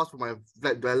hollow, forced from my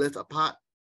flat dwellers apart?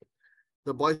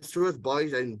 The boisterous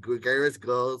boys and gregarious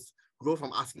girls grow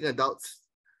from asking adults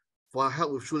for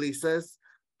help with shoelaces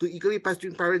to eagerly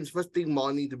pestering parents first thing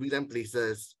morning to bring them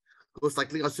places. Go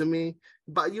cycling or swimming,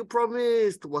 but you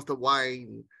promised, was the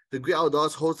whine. The great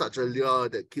outdoors hold such a lure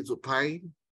that kids would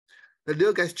pine. The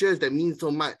little gestures that mean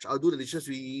so much. I'll do the dishes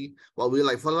we eat what we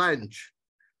like for lunch.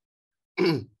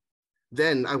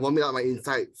 Then I vomit out my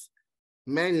insides.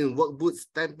 Men in work boots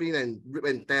stamping and rip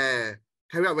and tear.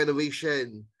 Carry out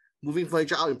renovation. Moving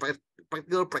furniture out in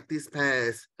practical practice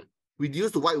pairs.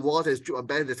 Reduce the white walls and strip of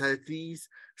bare necessities.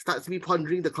 Starts me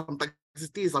pondering the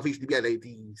complexities of HDB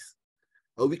identities.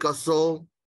 A week or so,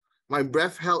 My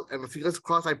breath held and my fingers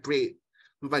crossed, I prayed.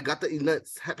 With my gutted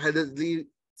innards haphazardly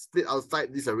split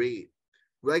outside disarray.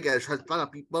 Will I get a transplant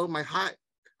of people? My heart?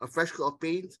 A fresh coat of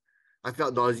paint? I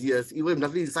felt nauseous, even with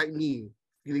nothing inside me,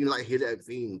 feeling lightheaded and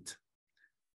faint.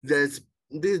 There's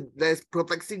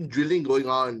perplexing drilling going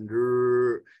on,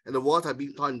 and the walls are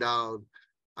being torn down.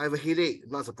 I have a headache,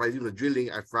 not surprising the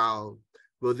drilling, I frown.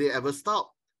 Will they ever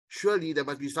stop? Surely there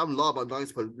must be some law about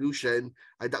noise pollution.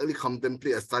 I darkly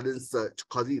contemplate a sudden surge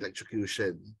causing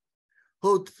electrocution.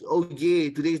 Oh yay,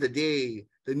 today's the day.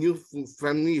 The new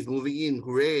family is moving in,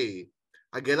 hooray.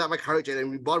 I get up my courage and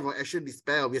am reborn from ashen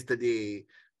despair of yesterday.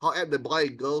 How apt the boy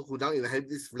and girl who now inhabit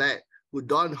this flat, who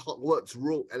don Hogwarts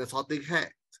robe and a sorting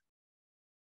hat,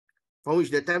 from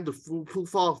which they attempt to pull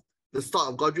forth the stalk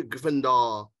of Godric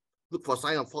Gryffindor. Look for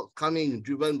sign of forthcoming,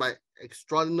 driven by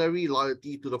extraordinary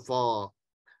loyalty to the four.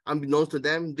 Unbeknownst to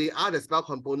them, they are the spell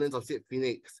components of said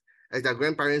Phoenix, as their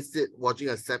grandparents sit watching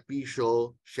a sappy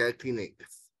show, share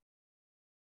clinics.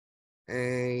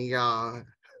 And yeah,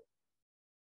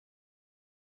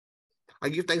 I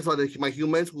give thanks for my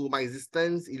humans who my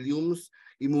existence illumes,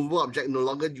 immovable object no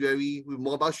longer dreary, with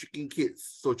mobile shrieking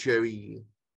kids so cheery.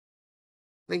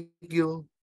 Thank you.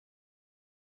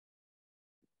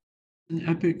 An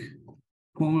epic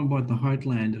poem about the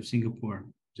heartland of Singapore,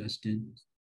 Justin.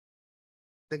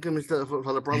 Thank you, Mr.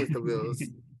 for the promise, Mr. Wills.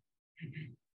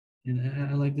 And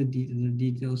I like the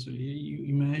details. So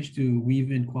you managed to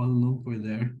weave in Kuala Lumpur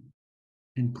there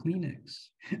and Kleenex.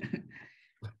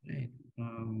 Right.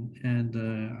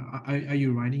 Are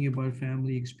you writing about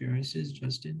family experiences,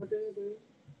 Justin?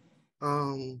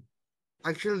 I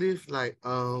actually lived like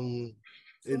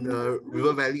in the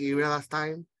River Valley area last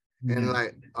time. And Yeah.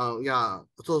 like yeah.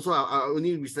 So I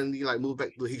only recently like moved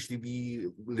back to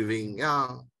HDB living.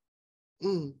 Yeah.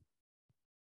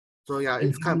 So yeah,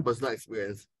 it's kind of personal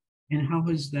experience. And how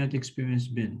has that experience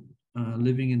been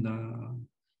living in the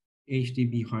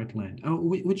HDB heartland?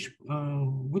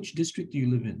 Which district do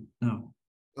you live in now?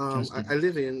 I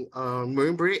live in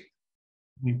Marine Parade.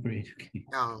 Marine Parade. Okay.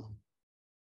 Yeah.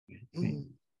 Okay.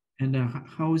 And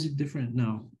how is it different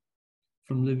now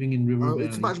from living in River Valley?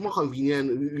 It's much more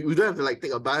convenient. You don't have to like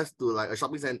take a bus to like a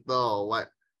shopping center or what.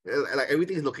 Like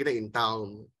everything is located in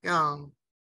town. Yeah.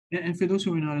 And for those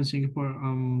who are not in Singapore,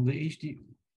 the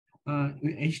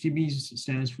HDB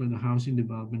stands for the Housing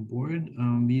Development Board.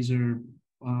 These are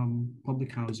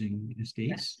public housing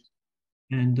estates,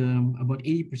 and about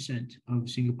 80% of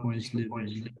Singaporeans live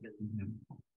in them.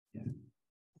 Yeah.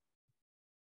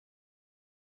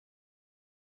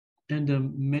 And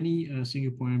many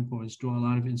Singaporean poets draw a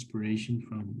lot of inspiration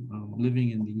from living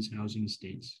in these housing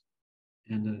estates,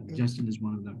 and Justin is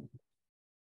one of them.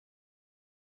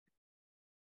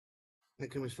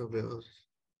 Thank you, Mr. Wills.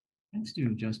 Thanks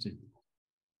to Justin.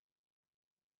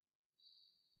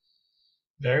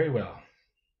 Very well.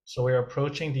 So we're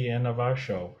approaching the end of our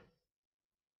show.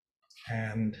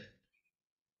 And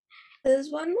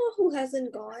there's one more who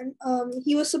hasn't gone.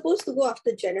 He was supposed to go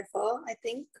after Jennifer, I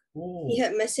think. Ooh. He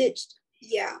had messaged,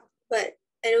 yeah, but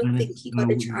I don't think he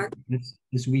got a chance.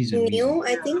 It's Weezer. Neil,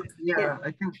 I think. Yeah,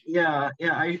 I think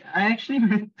I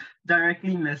actually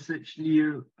directly messaged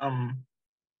you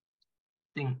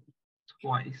think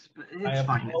twice, but it's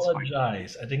fine. I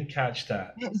apologize. I didn't catch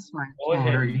that. Yeah, it's fine. Go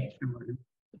ahead.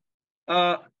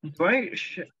 Do I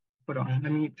hold on, let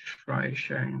me try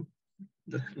sharing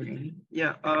the screen.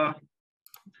 Yeah,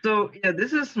 so yeah,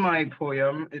 this is my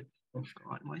poem. Oh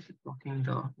god, why is it blocking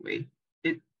the way?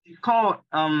 It's called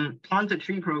Plant a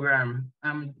Tree Program.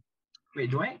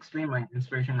 Wait, do I explain my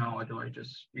inspiration now or do I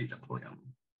just read the poem?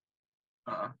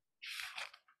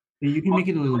 You can make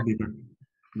it a little bigger.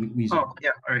 Oh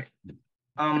yeah, all right.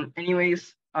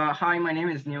 Anyways, hi, my name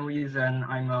is Neil Wees and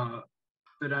I'm a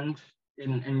student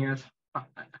in NUS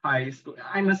High School.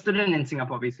 I'm a student in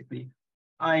Singapore basically.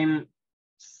 I'm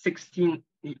 16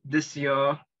 this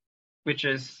year, which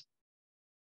is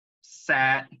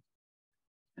sad.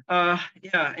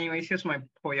 Yeah, anyways, here's my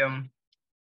poem.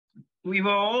 We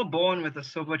were all born with a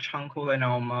silver chunk hole in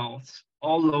our mouths,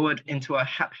 all lowered into a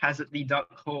haphazardly dug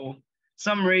hole.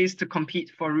 Some raised to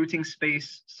compete for rooting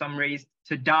space, some raised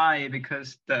to die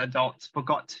because the adults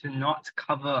forgot to not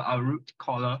cover our root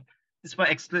collar, despite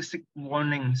explicit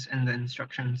warnings in the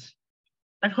instructions.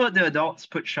 I've heard the adults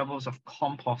put shovels of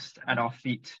compost at our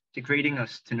feet, degrading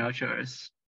us to nurturers.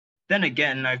 Then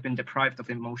again, I've been deprived of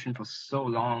emotion for so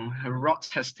long. A rot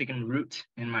has taken root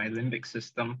in my limbic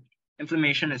system.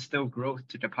 Inflammation is still growth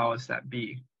to the powers that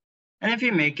be. And if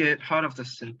you make it part of the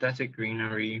synthetic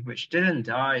greenery, which didn't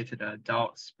die to the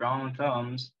adults' brown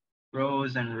thumbs,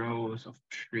 rows and rows of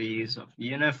trees of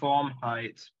uniform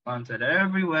height planted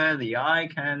everywhere the eye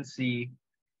can see,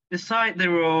 beside the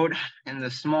road, in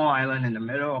the small island in the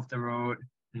middle of the road,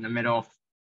 in the middle of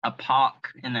a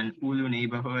park in an Ulu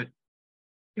neighborhood.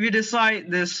 If you decide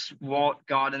this walled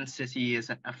garden city is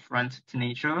an affront to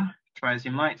nature, try as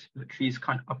you might, the trees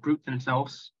can't uproot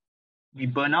themselves. If you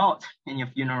burn out in your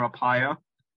funeral pyre,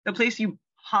 they'll place your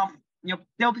half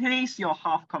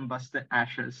combusted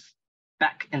ashes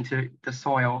back into the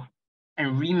soil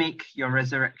and remake your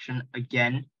resurrection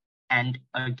again and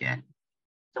again.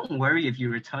 Don't worry if you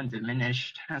return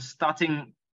diminished, as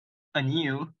starting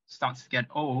anew starts to get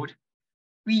old.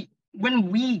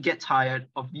 When we get tired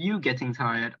of you getting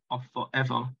tired of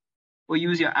forever, we'll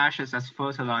use your ashes as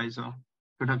fertilizer,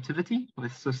 productivity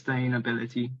with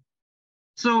sustainability.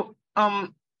 So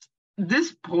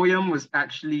this poem was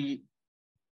actually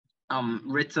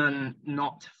written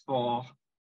not for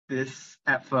this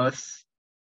at first.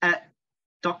 At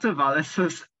Dr.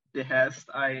 Valles' behest,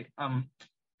 I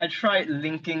tried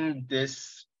linking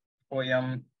this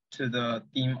poem to the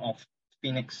theme of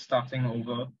Phoenix starting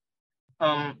over.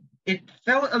 It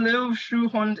felt a little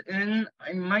shoehorned in.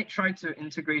 I might try to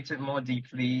integrate it more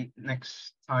deeply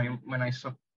next time when I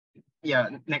saw,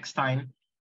 next time.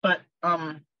 But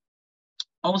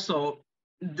also,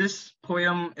 this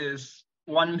poem is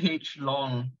 1 page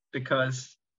long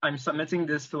because I'm submitting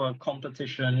this to a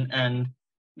competition, and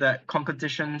that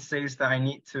competition says that I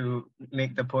need to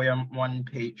make the poem 1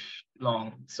 page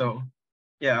long. So,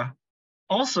 yeah.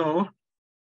 Also,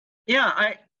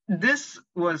 this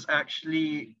was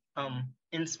actually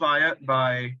inspired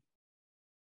by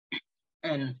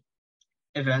an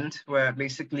event where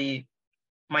basically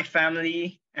my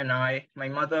family and I, my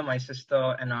mother, my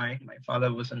sister, and I, my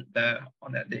father wasn't there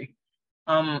on that day.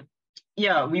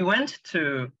 We went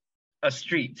to a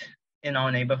street in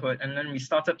our neighborhood, and then we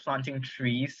started planting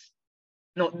trees.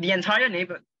 No, the entire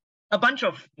a bunch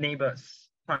of neighbors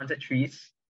planted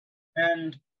trees,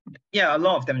 and a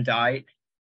lot of them died.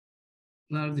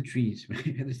 A lot of the trees, right?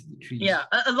 The trees. Yeah,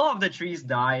 a lot of the trees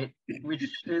died, which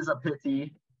is a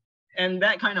pity. And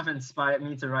that kind of inspired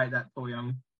me to write that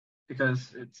poem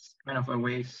because it's kind of a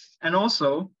waste. And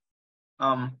also,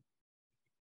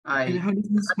 And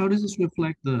how does this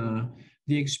reflect the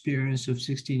experience of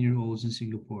 16-year-olds in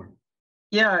Singapore?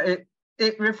 Yeah,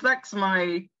 it reflects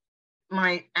my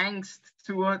angst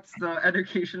towards the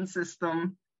education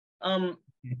system,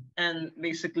 and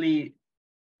basically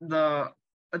the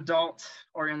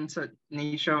adult-oriented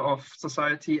nature of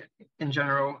society in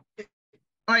general.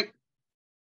 Like,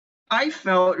 I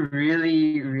felt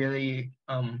really, really,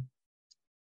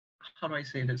 how do I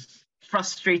say this?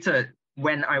 Frustrated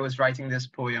when I was writing this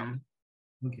poem,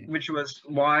 which was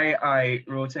why I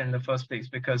wrote it in the first place,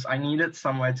 because I needed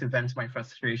somewhere to vent my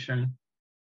frustration.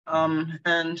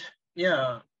 And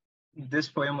yeah, this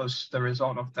poem was the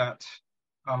result of that.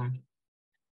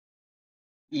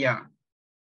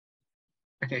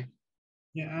 Okay.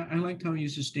 Yeah, I liked how you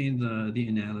sustained the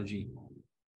analogy.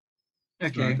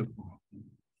 Okay.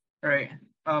 All right.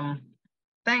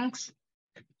 Thanks.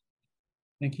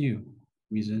 Thank you,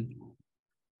 Reason.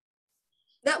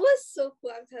 That was so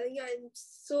cool. I'm telling you, I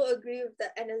so agree with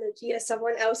the analogy as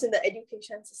someone else in the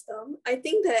education system. I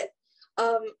think that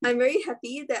I'm very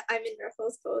happy that I'm in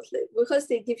Raffles Girls because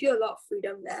they give you a lot of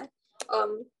freedom there.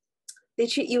 They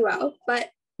treat you well,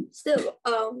 but still,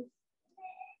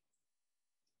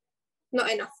 not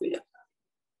enough freedom.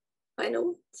 I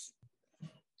know.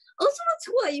 Also,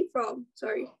 who are you from?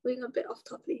 Sorry, going a bit off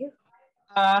topic here.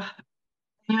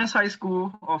 Venus High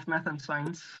School of Math and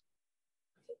Science.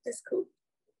 That's cool.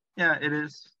 Yeah, it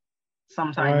is.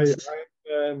 Sometimes.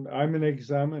 I'm an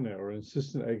examiner or an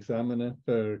assistant examiner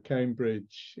for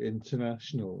Cambridge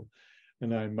International,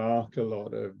 and I mark a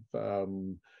lot of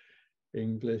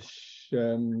English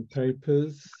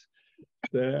papers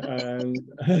there, and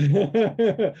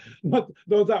not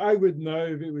that I would know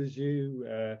if it was you,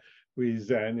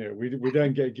 Oceania. We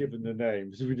don't get given the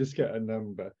names, we just get a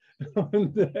number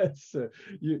on there, so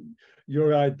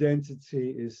your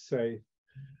identity is safe.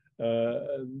 But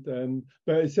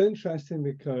it's interesting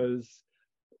because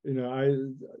I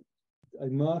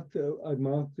marked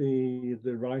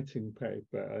the writing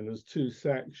paper, and there's 2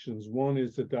 sections. One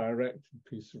is a directed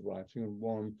piece of writing, and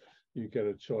one you get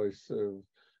a choice of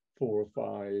 4 or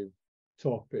 5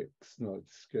 topics, not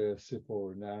discursive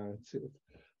or narrative.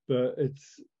 But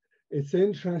it's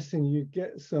interesting. You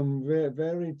get some very,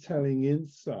 very telling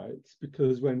insights,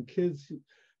 because when kids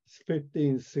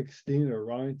 15, 16 are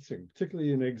writing,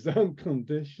 particularly in exam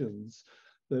conditions,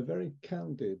 they're very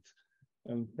candid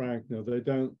and frank. No, they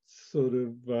don't sort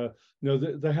of,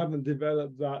 they haven't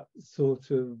developed that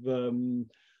sort of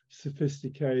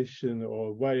sophistication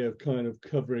or way of kind of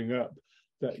covering up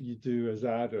that you do as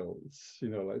adults, you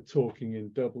know, like talking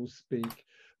in double speak,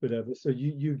 whatever. So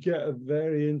you get a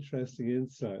very interesting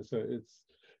insight. So it's,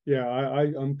 yeah,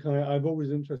 I've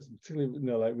always interested, particularly, you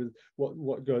know, like with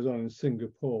what goes on in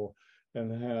Singapore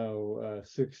and how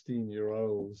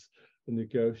 16-year-olds are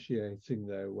negotiating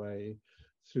their way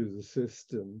through the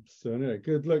system. So anyway,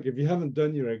 good luck. If you haven't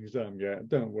done your exam yet,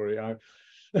 don't worry.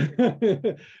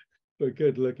 But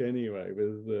good luck anyway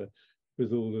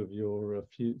with all of your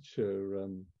future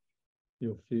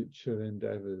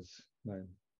endeavors, man.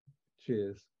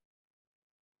 Cheers.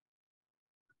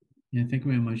 Yeah, thank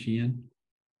you very much, Ian.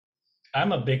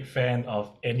 I'm a big fan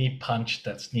of any punch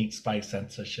that sneaks by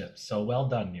censorship. So well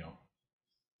done, Neil.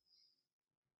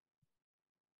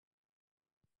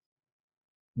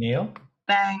 Neil?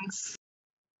 Thanks.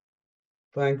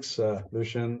 Thanks,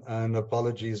 Lucian, and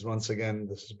apologies once again.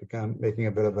 This has become making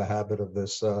a bit of a habit of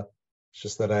this. It's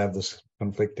just that I have this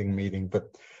conflicting meeting,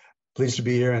 but pleased to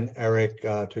be here. And Eric,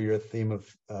 to your theme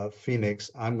of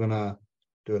Phoenix, I'm gonna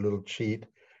do a little cheat.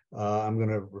 I'm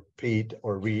gonna repeat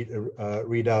or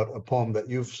read out a poem that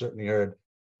you've certainly heard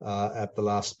at the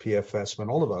last PFS when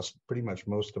all of us, pretty much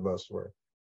most of us, were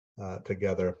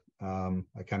together.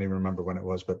 I can't even remember when it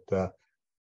was, but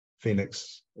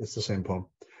Phoenix, it's the same poem.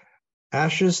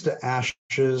 Ashes to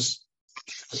ashes,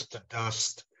 dust to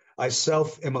dust, I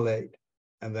self-immolate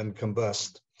and then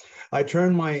combust. I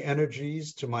turn my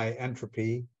energies to my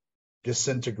entropy,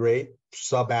 disintegrate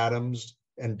subatoms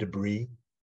and debris.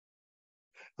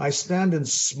 I stand in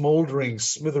smoldering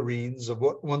smithereens of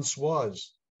what once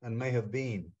was and may have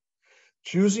been,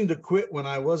 choosing to quit when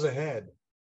I was ahead.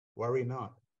 Worry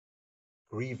not,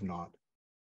 grieve not,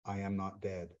 I am not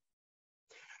dead.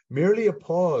 Merely a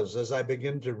pause as I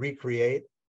begin to recreate,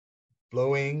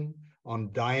 blowing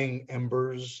on dying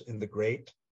embers in the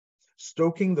grate,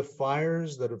 stoking the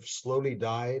fires that have slowly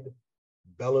died,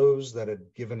 bellows that had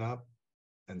given up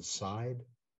and sighed.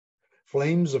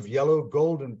 Flames of yellow,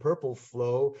 gold, and purple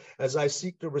flow as I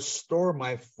seek to restore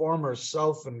my former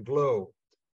self and glow.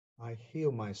 I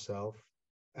heal myself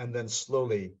and then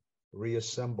slowly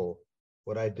reassemble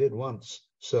what I did once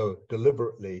so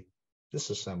deliberately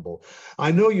disassemble.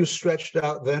 I know you stretched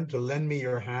out then to lend me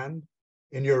your hand.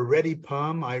 In your ready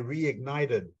palm, I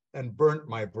reignited and burnt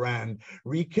my brand,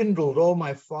 rekindled all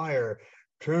my fire,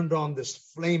 turned on this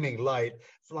flaming light,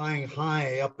 flying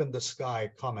high up in the sky,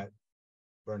 comet,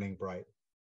 burning bright.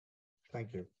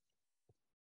 Thank you.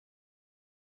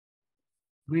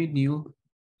 Great, Neil.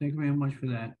 Thank you very much for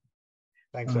that.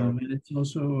 Thanks, Eric. And it's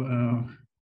also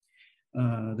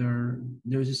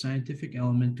there's a scientific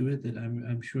element to it that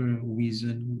I'm sure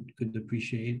Weezen could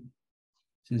appreciate,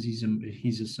 since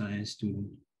he's a science student.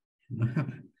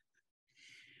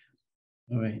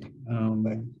 All right.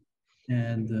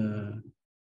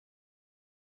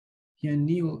 Yeah,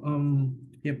 Neil.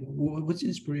 Yeah, what's the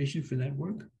inspiration for that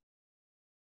work?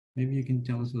 Maybe you can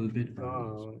tell us a little bit.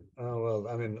 Well,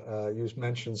 I mean, you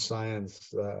mentioned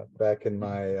science back in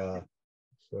my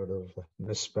sort of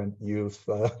misspent youth.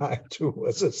 I too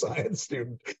was a science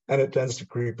student, and it tends to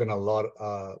creep in a lot,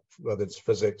 whether it's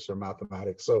physics or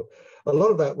mathematics. So a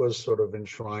lot of that was sort of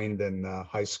enshrined in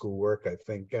high school work, I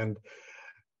think. And,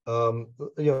 you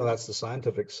know, that's the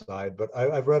scientific side, but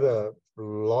I've read a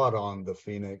lot on the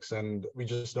Phoenix, and we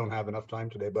just don't have enough time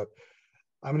today. But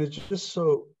I mean, it's just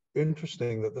so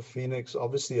interesting that the Phoenix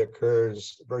obviously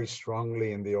occurs very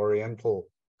strongly in the Oriental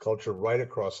culture right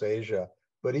across Asia,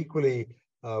 but equally,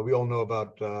 we all know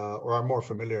about, or are more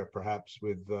familiar perhaps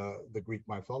with the Greek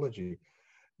mythology.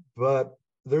 But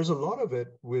there's a lot of it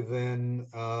within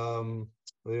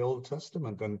the Old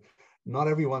Testament, and not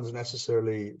everyone's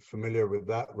necessarily familiar with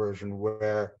that version,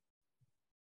 where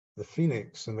the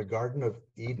Phoenix in the Garden of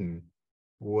Eden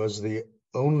was the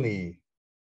only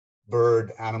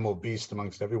bird, animal, beast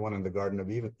amongst everyone in the Garden of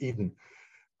Eden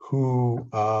who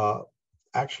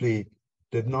actually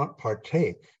did not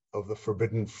partake of the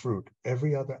forbidden fruit.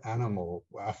 Every other animal,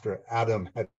 after Adam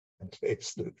had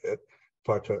tasted it,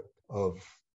 partook of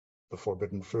the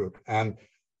forbidden fruit. And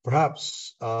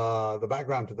perhaps the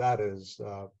background to that is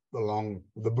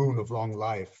the boon of long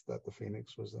life that the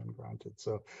Phoenix was then granted.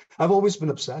 So I've always been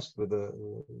obsessed with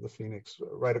the Phoenix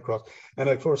right across. And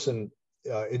of course, in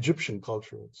Egyptian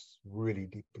culture, it's really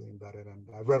deeply embedded. And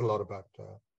I've read a lot about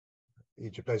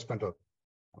Egypt. I spent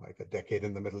like a decade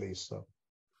in the Middle East, so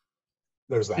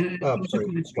there's that. And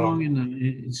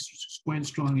it's quite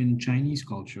strong in Chinese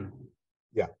culture.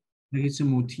 Yeah, like it's a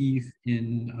motif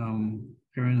in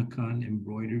Peranakan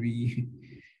embroidery.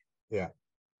 Yeah.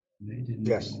 Right?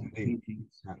 Yes, indeed.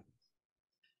 Yeah.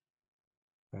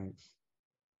 Thanks.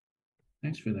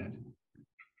 Thanks for that.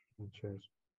 Cheers.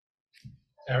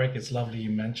 Eric, it's lovely you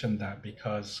mentioned that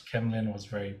because Kemlin was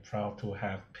very proud to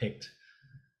have picked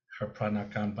her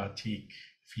Pranakan Batik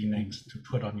Phoenix to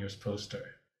put on your poster.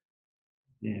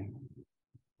 Yeah.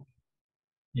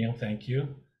 Neil, thank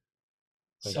you.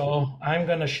 Thank So I'm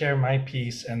going to share my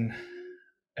piece and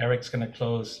Eric's going to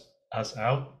close us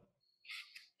out.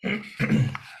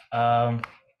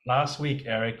 Last week,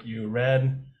 Eric, you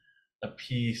read a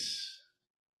piece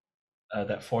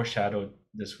that foreshadowed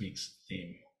this week's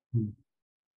theme.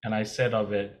 And I said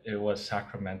of it, it was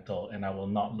sacramental, and I will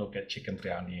not look at chicken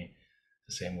biryani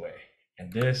the same way.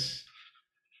 And this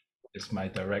is my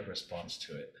direct response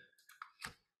to it.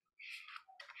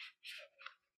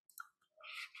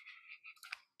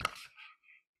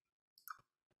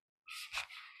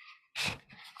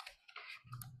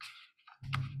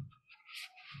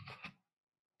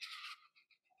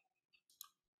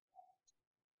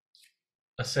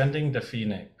 Ascending the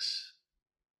Phoenix,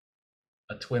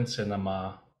 a twin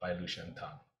cinema by Lucian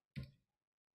Tan.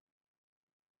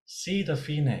 See the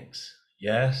Phoenix.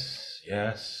 Yes,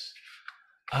 yes,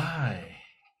 I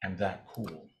am that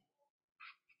cool.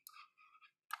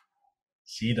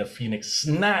 See the Phoenix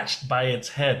snatched by its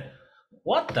head.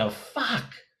 What the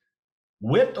fuck?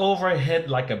 Whipped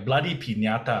overhead like a bloody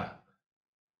piñata.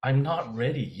 I'm not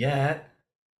ready yet.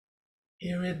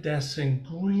 Iridescent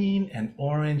green and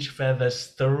orange feathers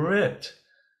stripped.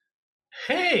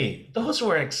 Hey, those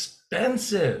were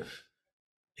expensive.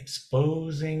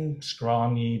 Exposing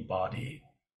scrawny body.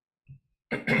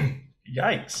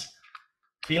 Yikes.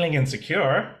 Feeling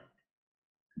insecure.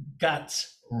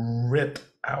 Guts ripped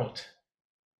out.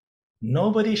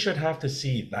 Nobody should have to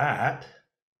see that.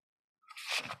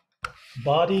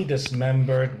 Body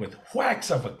dismembered with whacks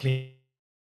of a cleave.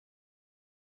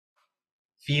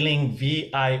 Feeling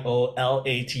VIOLATED.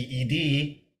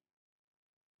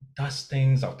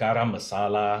 Dustings of garam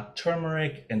masala,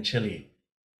 turmeric, and chili.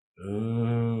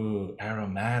 Ooh,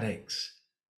 aromatics.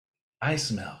 I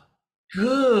smell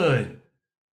good.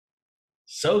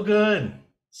 So good.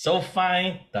 So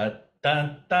fine. Dun,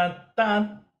 dun, dun,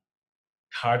 dun.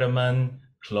 Cardamom,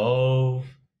 clove,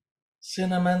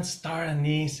 cinnamon, star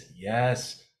anise.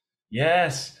 Yes,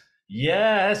 yes,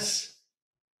 yes.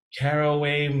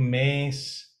 Caraway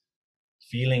mace.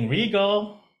 Feeling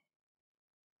regal.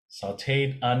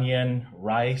 Sauteed onion,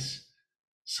 rice.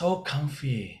 So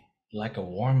comfy, like a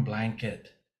warm blanket.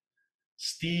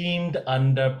 Steamed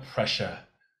under pressure.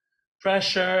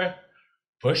 Pressure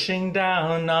pushing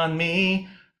down on me,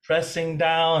 pressing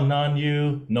down on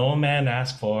you. No man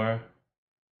asked for.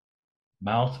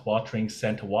 Mouth-watering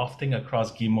scent wafting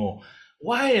across Gimo.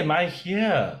 Why am I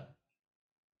here?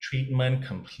 Treatment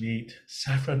complete.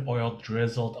 Saffron oil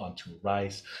drizzled onto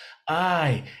rice.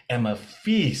 I am a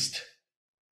feast.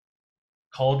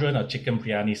 Cauldron of chicken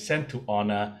biryani sent to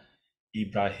honor.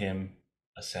 Ibrahim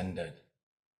ascended.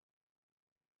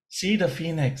 See the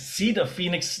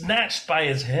phoenix snatched by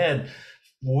his head,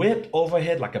 whipped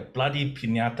overhead like a bloody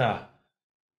piñata.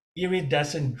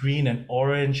 Iridescent green and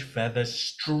orange feathers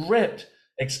stripped,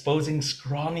 exposing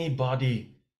scrawny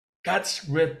body. Guts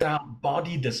ripped out,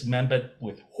 body dismembered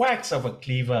with whacks of a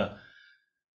cleaver.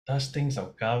 Dustings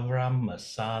of garam,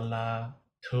 masala,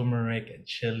 turmeric and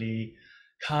chili,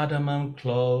 cardamom,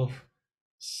 clove,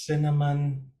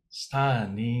 cinnamon, star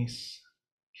anise,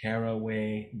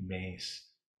 caraway, mace.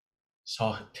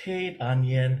 Sauteed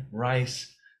onion,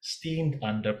 rice, steamed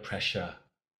under pressure.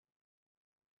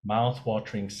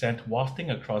 Mouth-watering scent wafting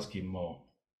across Gimo.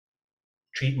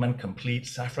 Treatment complete,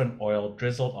 saffron oil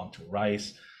drizzled onto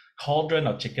rice. Cauldron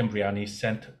of chicken biryani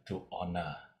sent to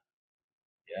honor.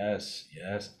 Yes,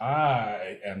 yes,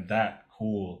 I am that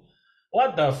cool.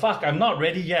 What the fuck? I'm not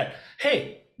ready yet.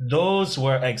 Hey, those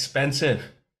were expensive.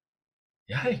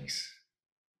 Yikes.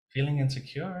 Feeling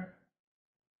insecure.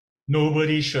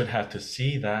 Nobody should have to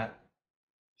see that.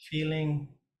 Feeling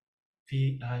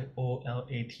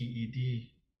VIOLATED.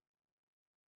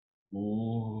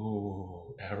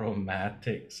 Ooh,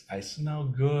 aromatics. I smell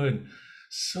good.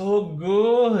 So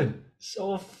good.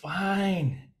 So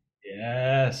fine.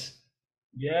 Yes.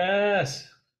 Yes.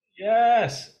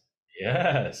 Yes.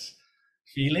 Yes.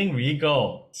 Feeling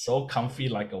regal. So comfy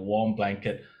like a warm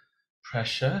blanket.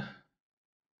 Pressure.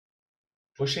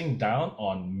 Pushing down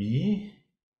on me.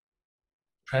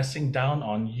 Pressing down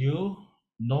on you.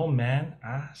 No man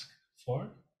asked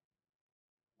for.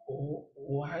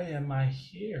 Why am I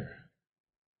here?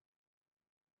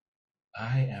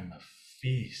 I am a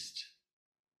feast.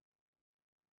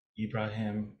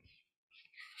 Ibrahim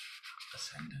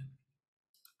ascended.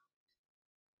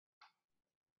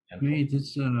 Great.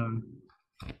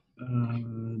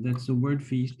 That's a word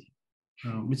feast.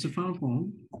 It's a foul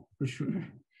poem for sure.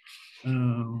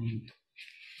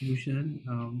 Lucian,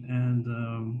 and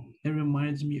it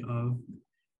reminds me of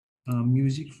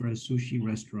music for a sushi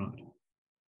restaurant.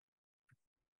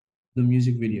 The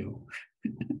music video.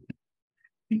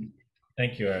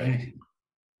 Thank you, Eric.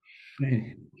 Right.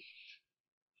 Right.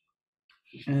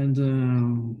 And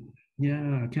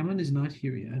yeah, Cameron is not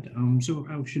here yet. So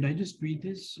should I just read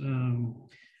this? I have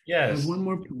Yes. one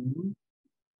more poem.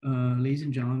 Ladies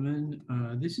and gentlemen,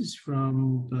 this is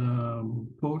from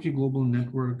the Poetry Global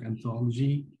Network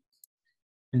anthology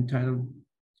entitled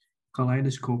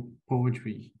Kaleidoscope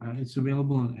Poetry. It's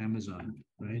available on Amazon,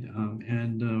 right?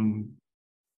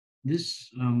 This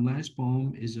last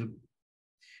poem is a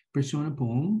persona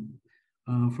poem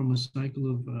from a cycle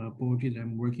of poetry that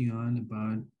I'm working on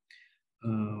about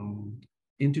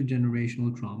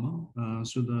intergenerational trauma.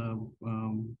 So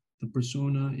the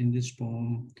persona in this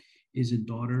poem is a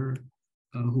daughter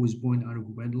who was born out of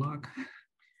wedlock,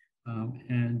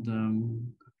 and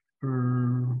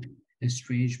her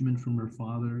estrangement from her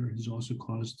father has also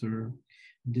caused her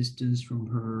distance from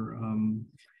her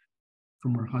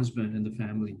husband and the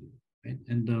family. Right?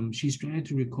 And she's trying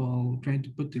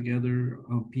to put together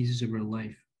pieces of her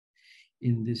life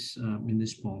in this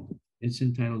poem. It's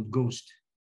entitled "Ghost."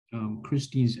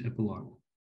 Christie's epilogue.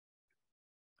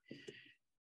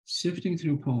 Sifting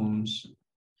through poems,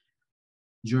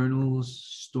 journals,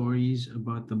 stories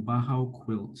about the Bahau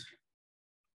quilt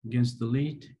against the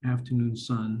late afternoon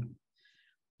sun,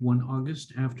 one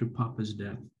August after Papa's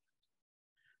death.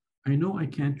 I know I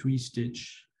can't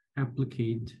restitch,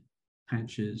 applicate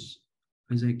patches,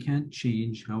 as I can't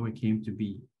change how I came to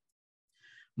be.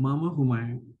 Mama, whom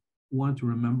I want to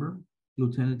remember,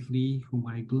 Lieutenant Lee, whom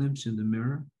I glimpse in the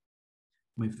mirror,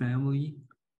 my family,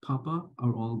 Papa,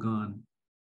 are all gone.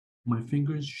 My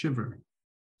fingers shiver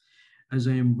as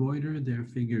I embroider their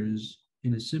figures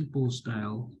in a simple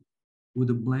style with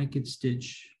a blanket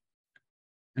stitch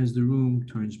as the room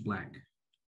turns black.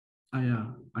 I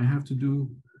have to do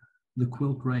the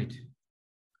quilt right.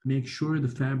 Make sure the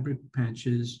fabric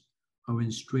patches are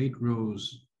in straight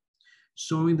rows.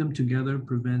 Sewing them together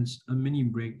prevents a mini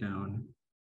breakdown.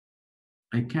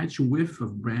 I catch a whiff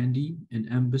of brandy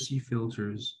and embassy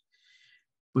filters,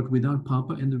 but without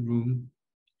Papa in the room,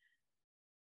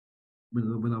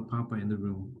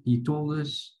 he told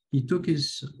us he took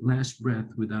his last breath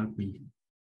without me.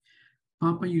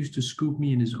 Papa used to scoop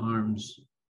me in his arms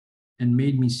and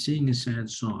made me sing a sad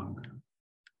song.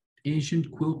 Ancient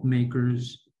quilt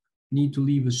makers need to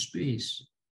leave a space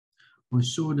or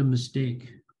sort a mistake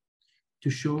to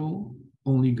show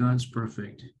only God's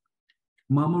perfect.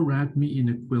 Mama wrapped me in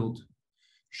a quilt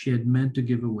she had meant to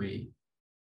give away.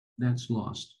 That's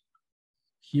lost.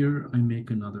 Here I make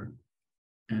another.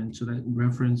 And so that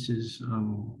reference is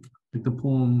like the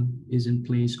poem is in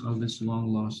place of this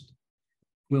long lost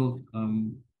quilt,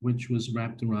 which was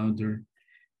wrapped around her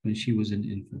when she was an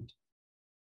infant.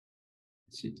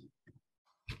 That's it.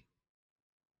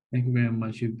 Thank you very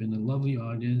much. You've been a lovely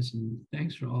audience, and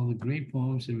thanks for all the great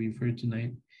poems that we've heard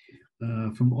tonight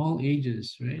from all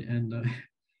ages, right? And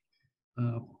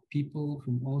people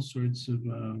from all sorts of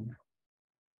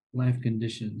life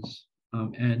conditions.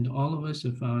 And all of us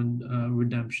have found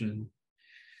redemption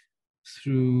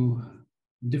through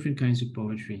different kinds of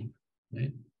poetry,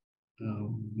 right?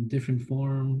 Different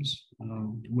forms,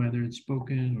 whether it's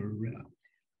spoken or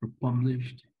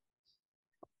published,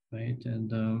 right?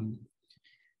 And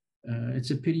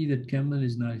it's a pity that Kemlin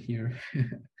is not here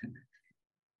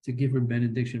to give her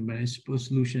benediction, but I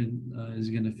suppose Lucian is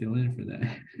going to fill in for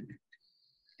that.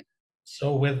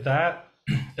 So with that,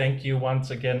 thank you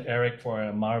once again, Eric, for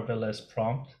a marvelous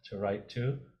prompt to write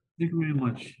to. Thank you very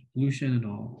much, Lucian and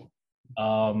all.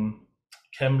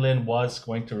 Kemlin was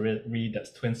going to read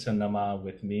that Twin Cinema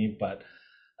with me, but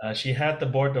she had to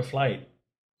board the flight.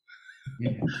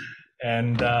 Yeah.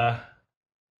 And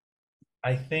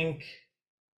I think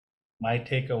my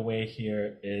takeaway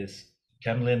here is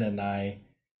Kemlin and I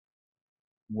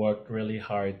worked really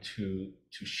hard to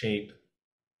shape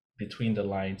Between the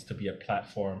Lines to be a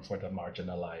platform for the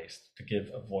marginalized, to give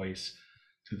a voice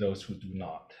to those who do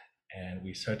not. And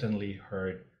we certainly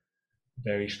heard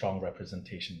very strong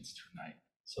representations tonight.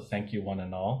 So thank you, one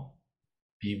and all.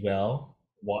 Be well.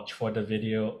 Watch for the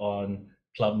video on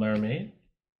Club Mermaid.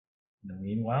 In the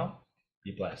meanwhile,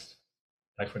 be blessed.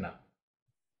 Bye for now.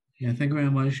 Yeah, thank you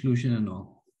very much, Lucian and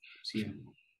all. See you.